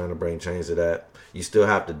Wright's trying to bring change to that, you still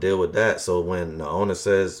have to deal with that. So when the owner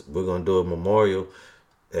says we're gonna do a memorial,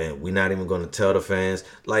 and we're not even going to tell the fans.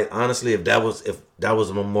 Like, honestly, if that was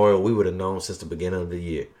a memorial, we would have known since the beginning of the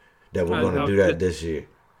year that we're going to do that this year.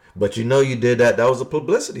 But you did that. That was a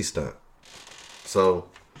publicity stunt. So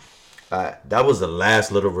that was the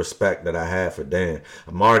last little respect that I had for Dan.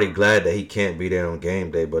 I'm already glad that he can't be there on game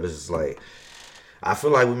day, but it's just like, I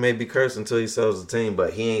feel like we may be cursed until he sells the team,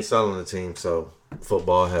 but he ain't selling the team. So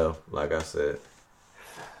football hell, like I said.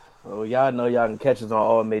 Well, y'all know y'all can catch us on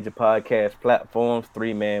all major podcast platforms,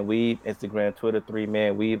 3Man Weave, Instagram, Twitter,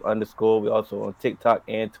 3Man Weave _. We also on TikTok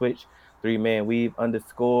and Twitch, 3Man Weave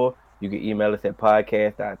 _. You can email us at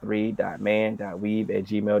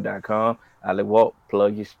podcast.3.man.weave@gmail.com. I'll let Walt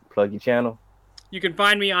plug your channel. You can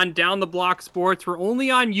find me on Down the Block Sports. We're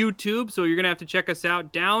only on YouTube, so you're going to have to check us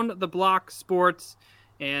out, Down the Block Sports.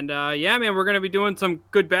 And, yeah, man, we're going to be doing some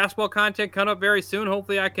good basketball content coming up very soon.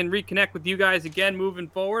 Hopefully I can reconnect with you guys again moving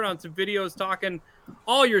forward on some videos talking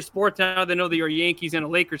all your sports. Now they know that you're a Yankees and a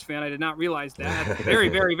Lakers fan. I did not realize that. That's very,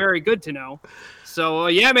 very, very good to know. So,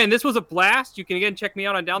 yeah, man, this was a blast. You can, again, check me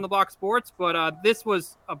out on Down the Block Sports. But this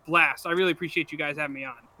was a blast. I really appreciate you guys having me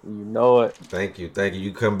on. You know it. Thank you.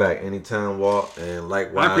 You come back anytime, Walt. And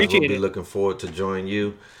likewise, we'll be looking forward to join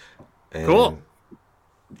you. And cool.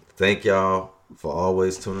 Thank y'all for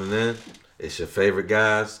always tuning in. It's your favorite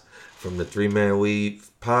guys from the 3Man Weave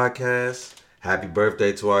podcast. Happy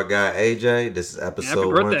birthday to our guy AJ. This is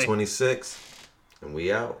episode 126. And we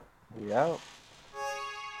out. We out.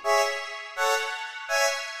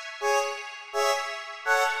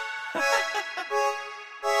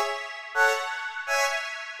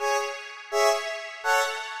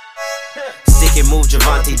 Move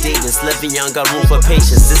Javante Davis, living young, got room for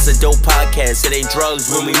patience. This a dope podcast, it ain't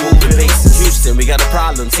drugs when we moving bases. Houston, we got a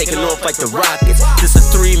problem, taking off like the Rockets. This a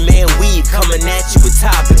 3-man weave, coming at you with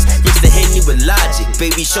topics. Mix the Henny with logic,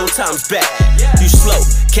 baby, showtime's back. You slow,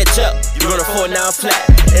 catch up, you run a 4-9 flat.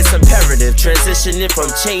 It's imperative, transitioning from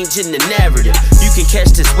changing the narrative. You can catch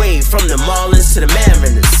this wave from the Marlins to the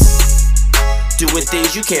Mariners. Doing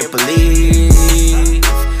things you can't believe.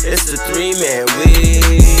 It's the 3-man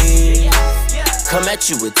week. Come at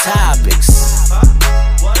you with topics.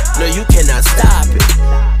 No, you cannot stop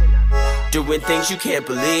it. Doing things you can't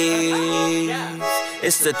believe.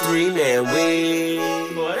 It's the 3-man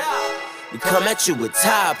week. We come at you with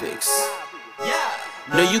topics.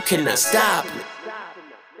 No, you cannot stop it.